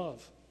understand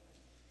love.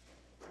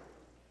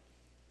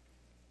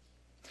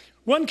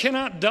 One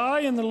cannot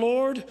die in the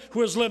Lord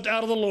who has lived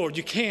out of the Lord.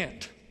 You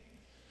can't.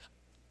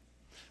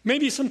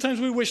 Maybe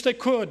sometimes we wish they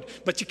could,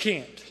 but you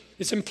can't.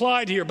 It's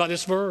implied here by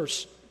this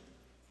verse.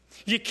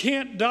 You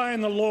can't die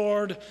in the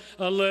Lord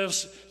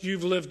unless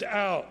you've lived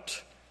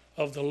out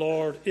of the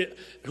Lord.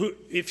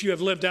 If you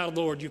have lived out of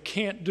the Lord, you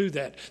can't do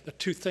that. The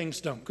two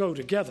things don't go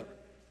together.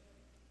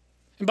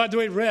 And by the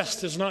way,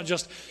 rest is not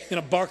just in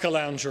a barca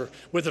lounger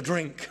with a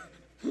drink.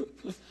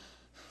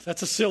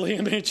 That's a silly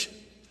image.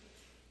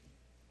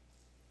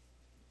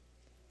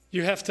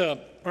 You have to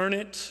earn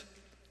it,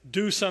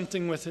 do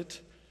something with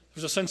it.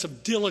 There's a sense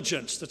of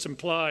diligence that's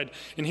implied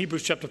in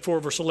Hebrews chapter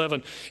 4, verse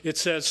 11. It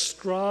says,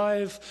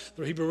 strive,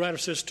 the Hebrew writer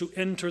says, to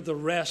enter the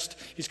rest.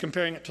 He's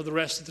comparing it to the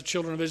rest that the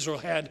children of Israel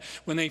had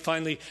when they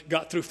finally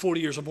got through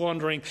 40 years of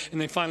wandering and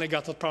they finally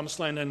got to the promised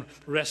land and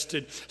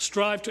rested.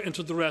 Strive to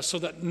enter the rest so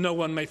that no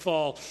one may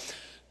fall.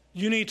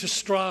 You need to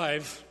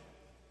strive.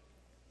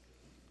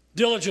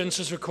 Diligence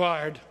is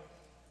required.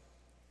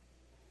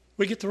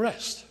 We get the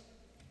rest.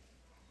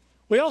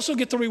 We also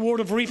get the reward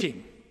of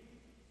reaping.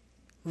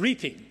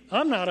 Reaping.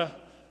 I'm not a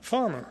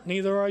farmer.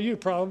 Neither are you,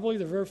 probably.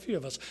 There are very few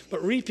of us.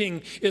 But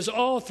reaping is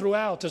all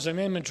throughout as an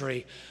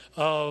imagery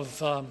of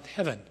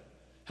heaven.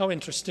 How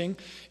interesting.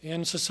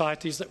 In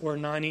societies that were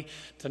 90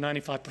 to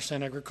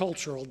 95%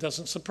 agricultural. It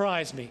doesn't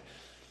surprise me.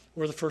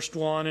 We're the first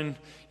one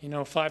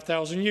in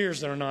 5,000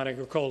 years that are not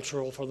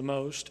agricultural for the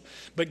most.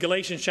 But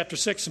Galatians chapter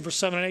 6 and verse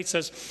 7 and 8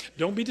 says,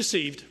 don't be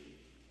deceived.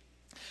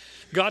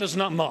 God is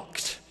not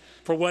mocked.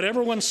 For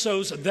whatever one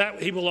sows,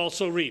 that he will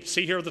also reap.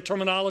 See here the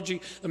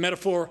terminology, the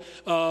metaphor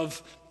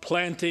of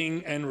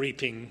planting and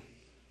reaping.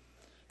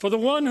 For the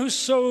one who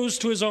sows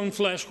to his own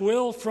flesh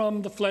will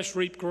from the flesh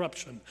reap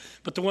corruption.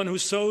 But the one who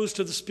sows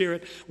to the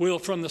Spirit will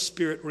from the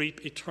Spirit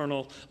reap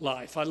eternal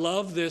life. I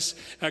love this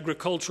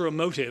agricultural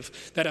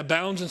motive that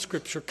abounds in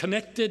Scripture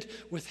connected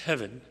with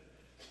heaven.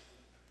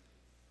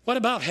 What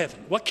about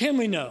heaven? What can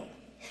we know?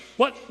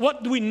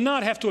 What do we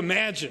not have to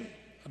imagine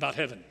about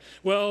heaven?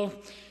 Well,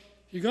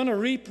 you're going to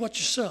reap what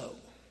you sow.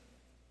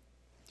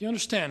 Do you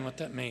understand what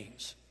that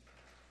means?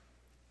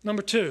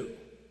 Number two,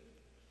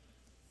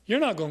 you're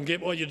not going to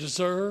get what you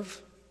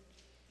deserve.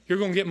 You're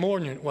going to get more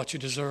than what you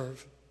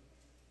deserve.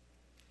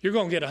 You're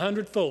going to get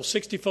 100-fold,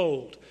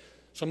 60-fold,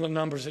 some of the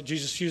numbers that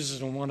Jesus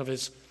uses in one of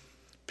his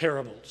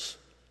parables.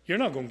 You're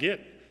not going to get.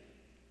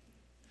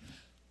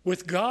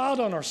 With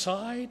God on our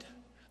side,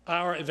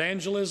 our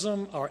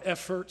evangelism, our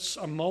efforts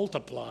are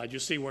multiplied. You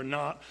see, we're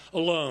not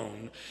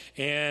alone.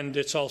 And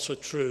it's also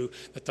true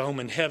that the home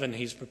in heaven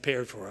he's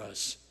prepared for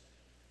us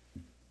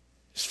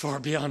is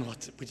far beyond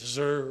what we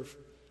deserve.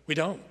 We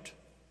don't.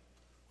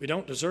 We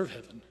don't deserve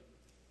heaven.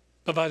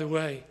 But by the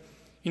way,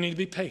 you need to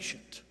be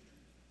patient.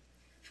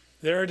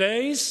 There are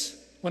days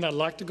when I'd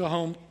like to go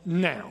home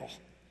now,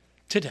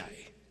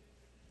 today.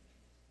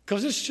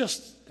 Because it's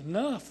just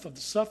enough of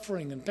the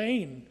suffering and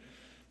pain.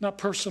 Not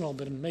personal,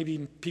 but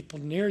maybe people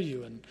near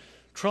you and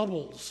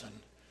troubles and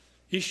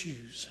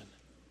issues.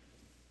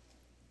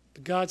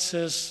 But God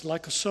says,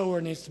 like a sower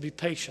needs to be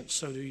patient,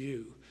 so do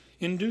you.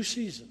 In due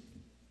season,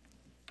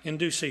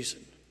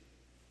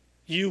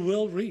 you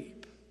will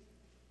reap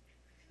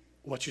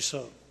what you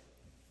sow.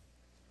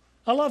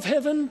 I love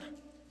heaven.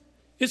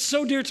 It's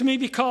so dear to me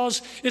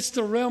because it's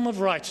the realm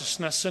of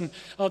righteousness. And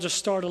I'll just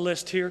start a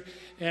list here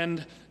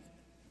and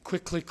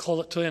quickly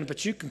call it to end,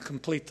 but you can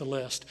complete the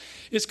list.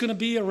 It's going to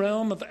be a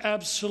realm of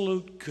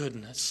absolute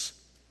goodness.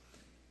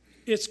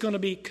 It's going to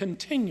be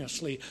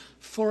continuously,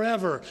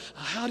 forever.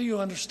 How do you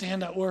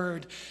understand that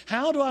word?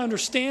 How do I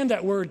understand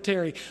that word,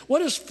 Terry? What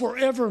does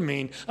forever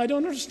mean? I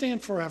don't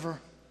understand forever.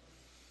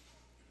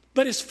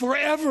 But it's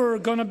forever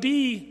going to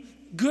be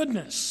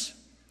goodness.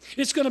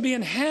 It's going to be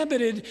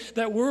inhabited,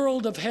 that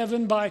world of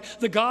heaven, by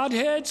the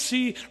Godhead.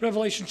 See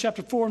Revelation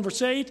chapter 4 and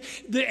verse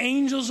 8. The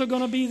angels are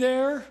going to be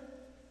there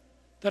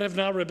that have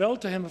now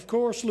rebelled to him, of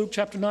course. Luke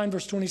chapter 9,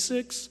 verse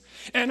 26.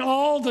 And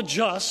all the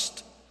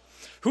just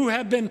who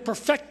have been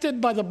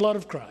perfected by the blood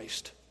of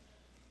Christ.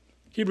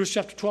 Hebrews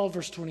chapter 12,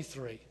 verse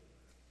 23.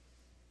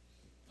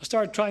 I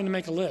started trying to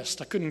make a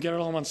list. I couldn't get it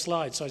all on one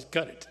slide, so I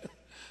cut it.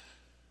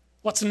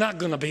 What's not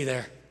going to be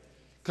there?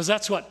 Because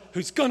that's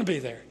who's going to be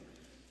there.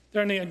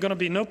 There are going to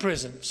be no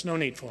prisons, no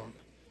need for them.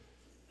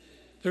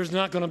 There's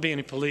not going to be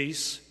any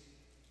police,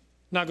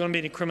 not going to be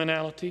any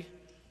criminality.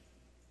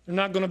 There's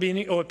not going to be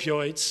any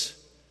opioids,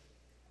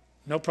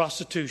 no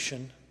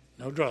prostitution,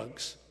 no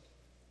drugs,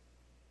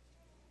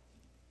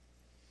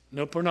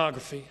 no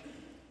pornography.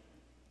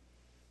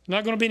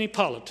 Not going to be any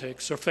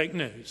politics or fake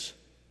news.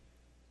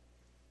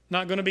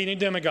 Not going to be any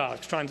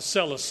demagogues trying to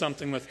sell us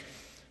something with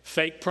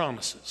fake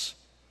promises.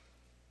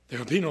 There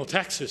will be no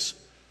taxes.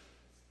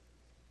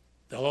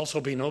 There'll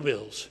also be no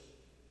bills.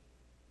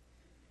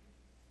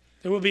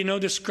 There will be no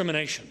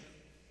discrimination.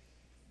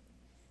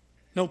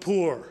 No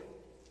poor,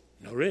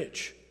 no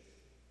rich.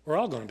 We're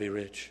all going to be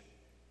rich.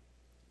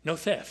 No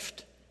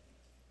theft,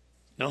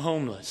 no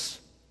homeless.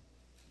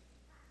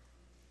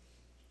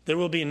 There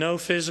will be no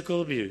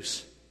physical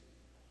abuse.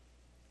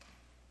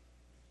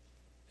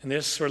 And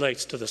this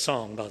relates to the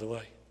song, by the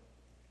way.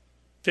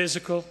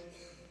 Physical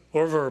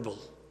or verbal,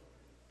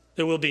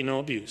 there will be no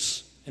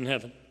abuse in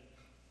heaven.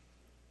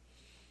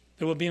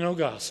 There will be no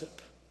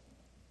gossip.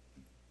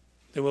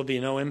 There will be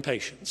no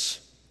impatience.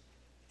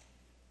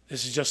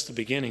 This is just the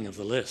beginning of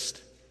the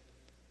list.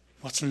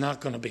 What's not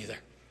going to be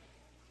there?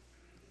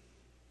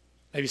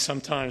 Maybe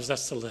sometimes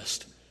that's the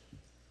list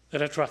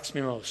that attracts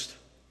me most.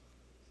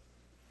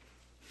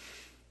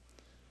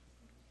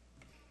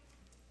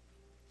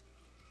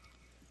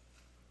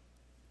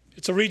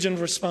 It's a region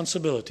of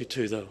responsibility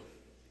too, though.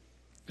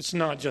 It's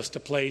not just a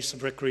place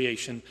of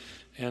recreation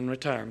and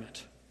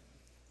retirement.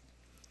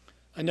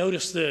 I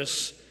noticed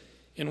this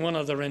in one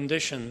of the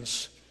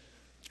renditions,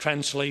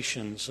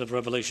 translations of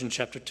Revelation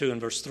chapter 2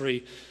 and verse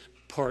 3,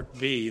 part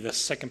B, the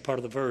second part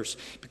of the verse,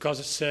 because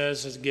it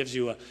says, it gives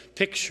you a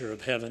picture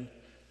of heaven,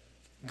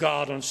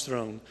 God on his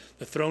throne.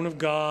 The throne of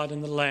God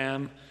and the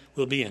Lamb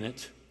will be in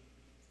it.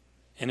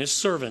 And his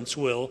servants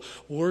will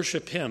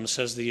worship him,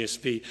 says the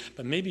ESV.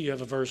 But maybe you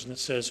have a version that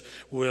says,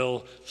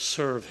 will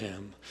serve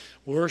him.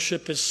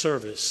 Worship is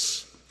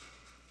service.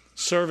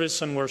 Service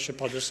and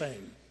worship are the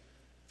same.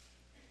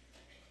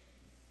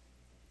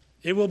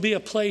 It will be a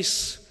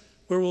place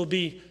where we'll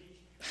be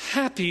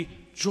happy,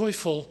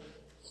 joyful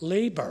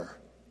labor,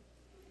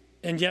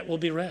 and yet will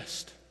be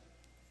rest.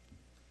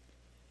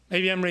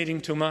 Maybe I'm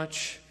reading too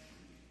much,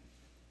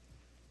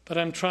 but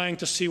I'm trying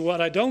to see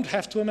what I don't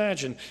have to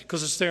imagine,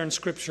 because it's there in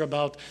Scripture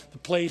about the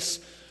place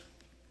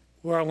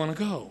where I want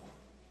to go,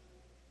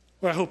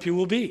 where I hope you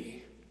will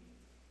be.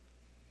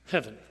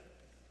 Heaven.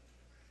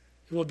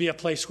 It will be a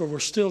place where we're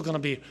still going to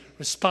be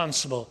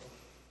responsible,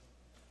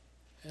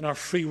 and our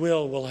free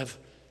will have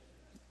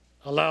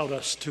allowed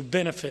us to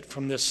benefit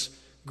from this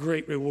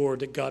great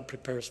reward that God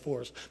prepares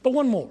for us. But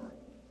one more,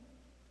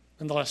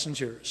 and the lesson's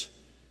yours.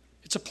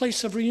 It's a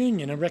place of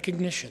reunion and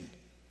recognition.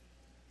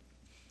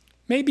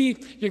 Maybe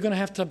you're going to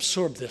have to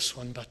absorb this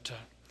one, but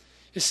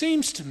it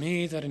seems to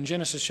me that in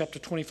Genesis chapter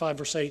 25,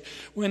 verse 8,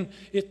 when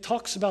it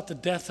talks about the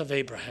death of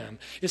Abraham,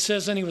 it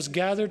says, and he was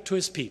gathered to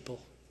his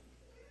people.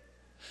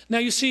 Now,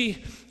 you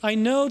see, I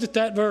know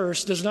that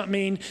verse does not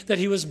mean that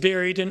he was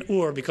buried in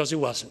Ur, because he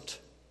wasn't.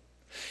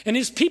 And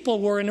his people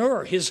were in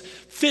Ur. His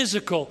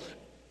physical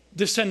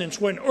descendants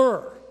were in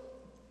Ur.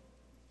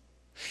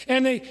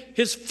 And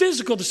his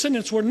physical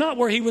descendants were not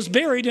where he was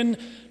buried in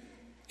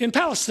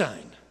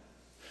Palestine.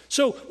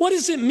 So what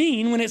does it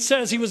mean when it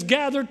says he was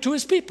gathered to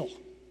his people?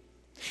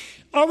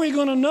 Are we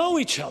going to know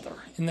each other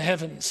in the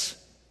heavens?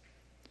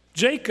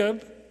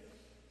 Jacob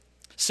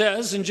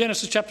says in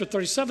Genesis chapter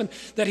 37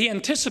 that he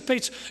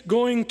anticipates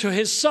going to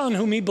his son,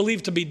 whom he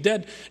believed to be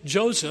dead,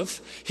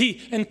 Joseph.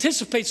 He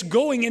anticipates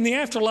going in the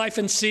afterlife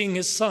and seeing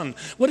his son.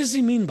 What does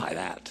he mean by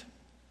that?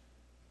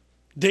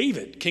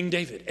 King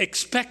David,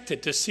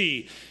 expected to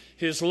see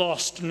his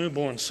lost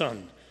newborn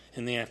son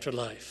in the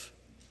afterlife.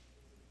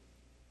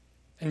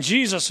 And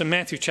Jesus in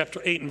Matthew chapter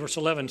 8 and verse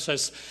 11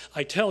 says,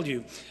 I tell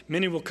you,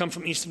 many will come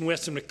from east and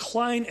west and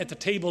recline at the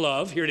table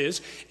of, here it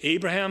is,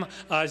 Abraham,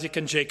 Isaac,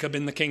 and Jacob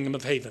in the kingdom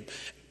of heaven.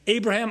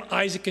 Abraham,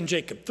 Isaac, and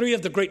Jacob, three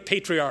of the great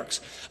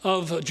patriarchs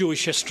of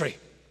Jewish history.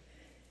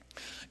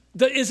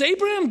 Is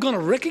Abraham going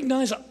to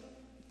recognize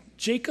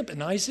Jacob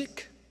and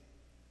Isaac?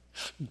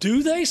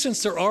 Do they,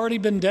 since they're already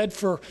been dead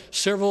for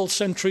several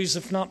centuries,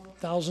 if not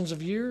thousands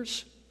of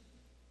years?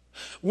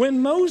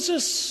 When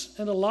Moses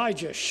and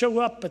Elijah show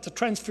up at the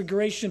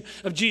transfiguration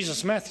of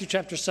Jesus, Matthew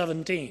chapter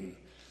 17,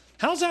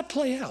 how does that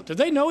play out? Do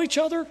they know each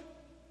other?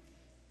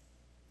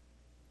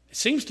 It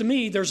seems to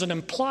me there's an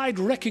implied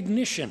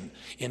recognition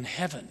in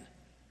heaven.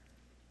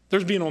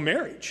 There's be no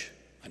marriage.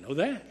 I know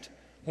that.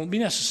 Won't be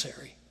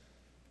necessary.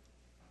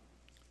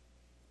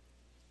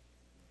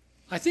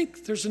 I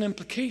think there's an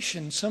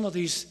implication, some of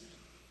these,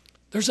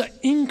 there's an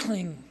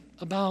inkling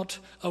about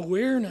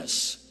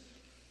awareness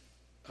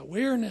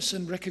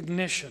and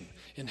recognition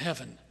in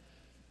heaven.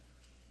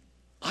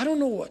 I don't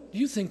know what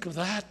you think of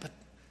that, but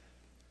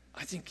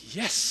I think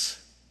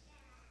yes,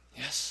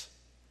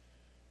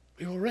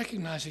 we will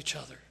recognize each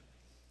other.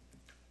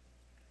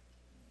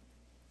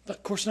 But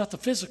of course, not the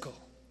physical.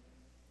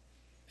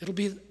 It'll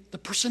be the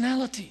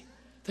personality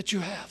that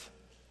you have.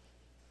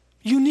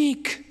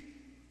 Unique.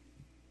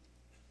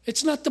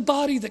 It's not the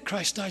body that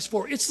Christ dies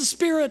for. It's the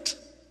spirit.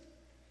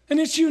 And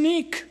it's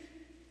unique.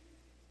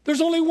 There's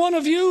only one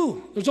of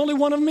you. There's only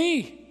one of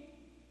me.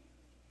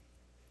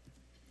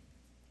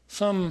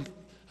 Some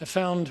I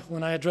found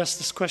when I addressed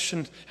this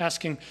question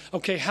asking,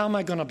 okay, how am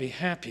I going to be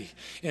happy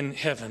in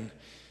heaven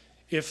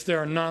if there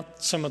are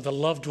not some of the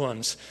loved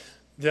ones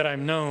that I've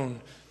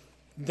known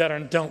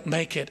that don't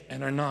make it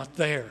and are not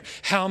there?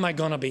 How am I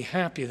going to be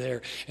happy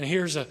there? And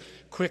here's a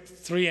quick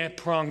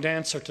three-pronged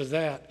answer to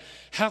that.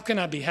 How can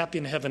I be happy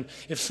in heaven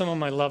if some of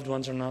my loved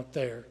ones are not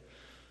there?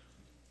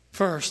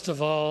 First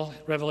of all,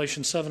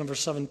 Revelation 7 verse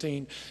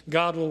 17,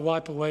 God will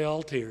wipe away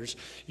all tears.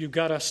 You've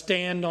got to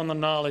stand on the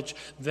knowledge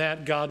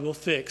that God will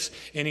fix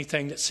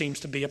anything that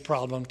seems to be a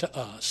problem to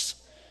us.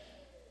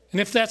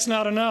 And if that's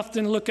not enough,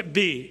 then look at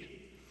B.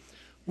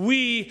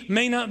 We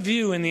may not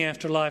view in the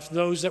afterlife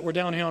those that were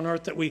down here on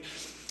earth that we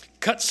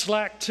cut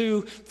slack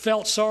to,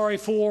 felt sorry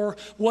for,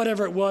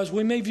 whatever it was.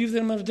 We may view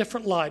them in a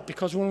different light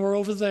because when we're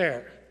over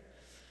there,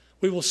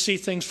 we will see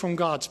things from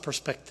God's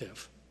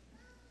perspective.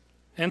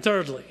 And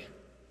thirdly,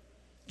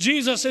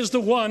 Jesus is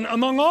the one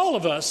among all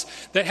of us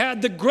that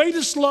had the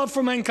greatest love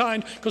for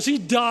mankind because he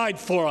died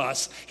for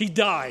us. He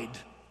died.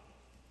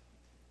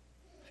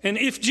 And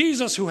if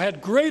Jesus, who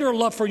had greater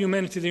love for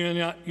humanity than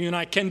you and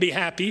I, can be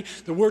happy,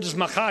 the word is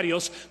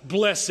makarios,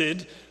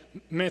 blessed,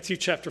 Matthew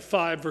chapter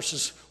 5,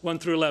 verses 1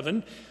 through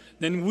 11,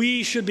 then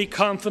we should be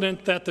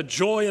confident that the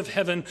joy of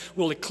heaven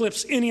will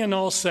eclipse any and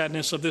all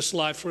sadness of this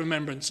life's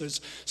remembrances.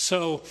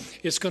 So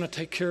it's going to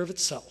take care of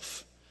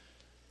itself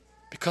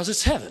because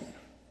it's heaven.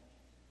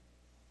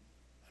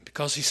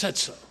 Because he said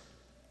so.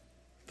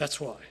 That's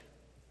why.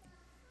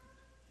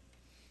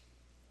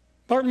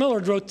 Barton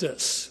Millard wrote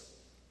this.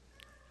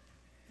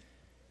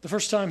 The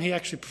first time he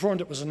actually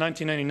performed it was in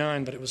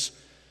 1999, but it was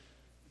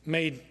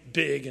made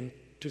big in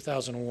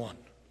 2001.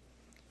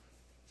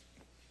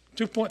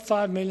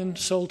 2.5 million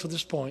sold to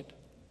this point.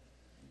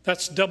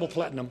 That's double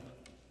platinum.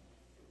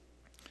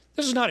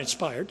 This is not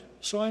inspired,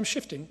 so I'm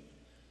shifting,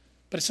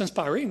 but it's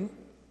inspiring.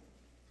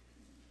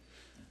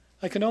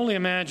 I can only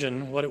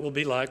imagine what it will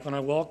be like when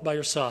I walk by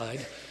your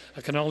side.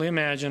 I can only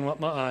imagine what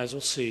my eyes will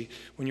see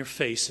when your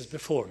face is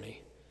before me.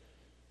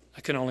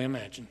 I can only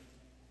imagine.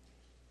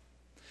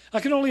 I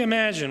can only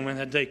imagine when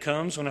that day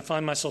comes, when I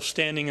find myself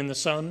standing in the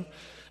sun.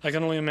 I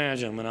can only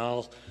imagine when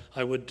all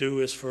I would do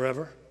is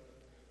forever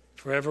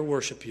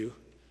worship you.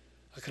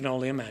 I can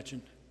only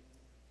imagine.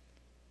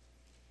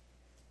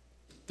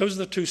 Those are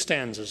the two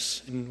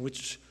stanzas in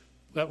which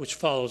that which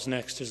follows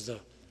next is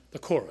the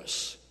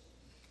chorus.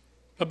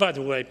 But by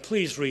the way,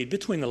 please read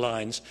between the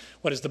lines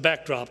what is the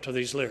backdrop to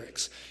these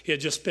lyrics. He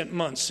had just spent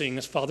months seeing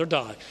his father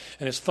die,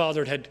 and his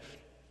father had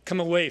come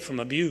away from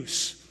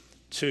abuse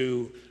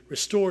to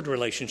restored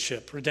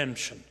relationship,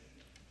 redemption.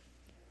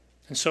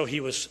 And so he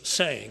was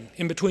saying,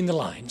 in between the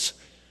lines,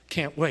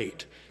 can't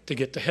wait to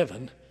get to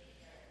heaven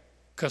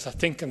because I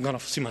think I'm going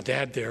to see my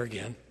dad there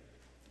again,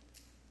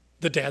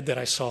 the dad that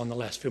I saw in the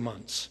last few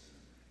months.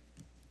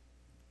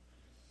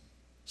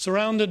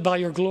 Surrounded by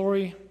your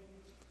glory,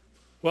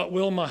 what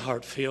will my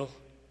heart feel?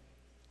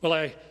 Will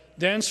I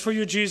dance for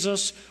you,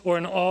 Jesus, or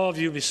in awe of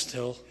you be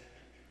still?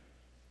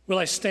 Will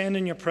I stand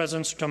in your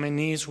presence, or to my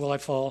knees will I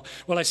fall?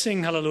 Will I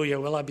sing hallelujah?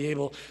 Will I be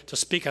able to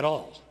speak at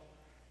all?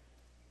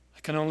 I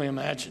can only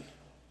imagine.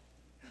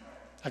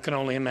 I can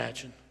only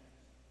imagine.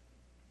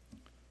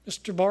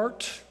 Mr.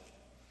 Bart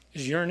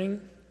is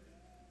yearning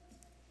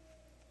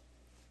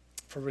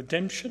for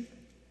redemption,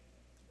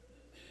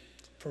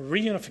 for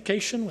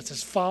reunification with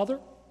his Father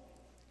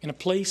in a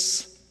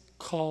place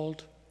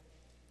called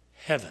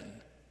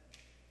heaven.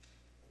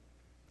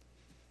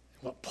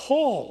 What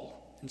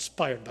Paul,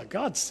 inspired by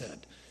God,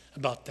 said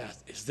about that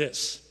is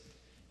this: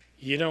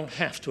 you don't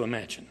have to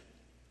imagine.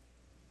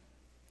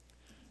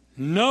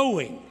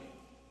 Knowing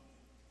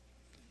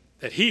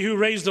that he who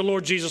raised the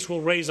Lord Jesus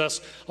will raise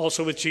us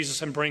also with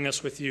Jesus and bring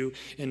us with you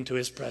into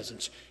his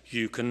presence.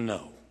 You can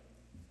know.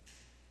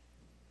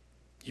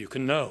 You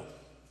can know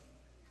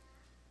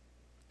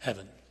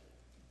heaven.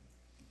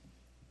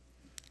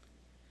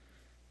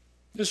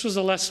 This was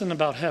a lesson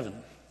about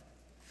heaven.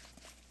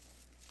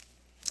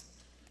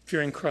 If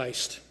you're in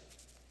Christ,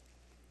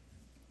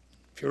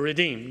 if you're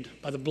redeemed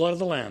by the blood of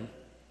the Lamb,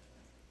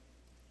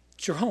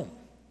 it's your home.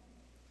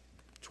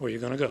 It's where you're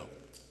going to go.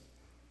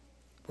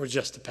 We're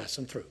just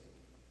passing through.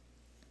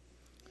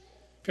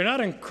 If you're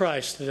not in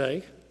Christ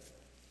today,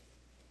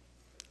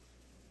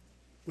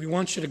 we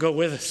want you to go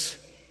with us.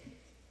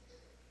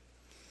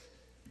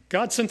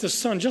 God sent his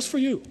Son just for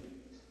you.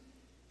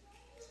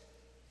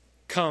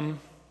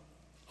 Come,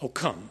 oh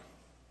come.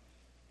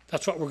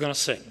 That's what we're going to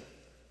sing.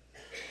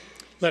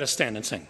 Let us stand and sing.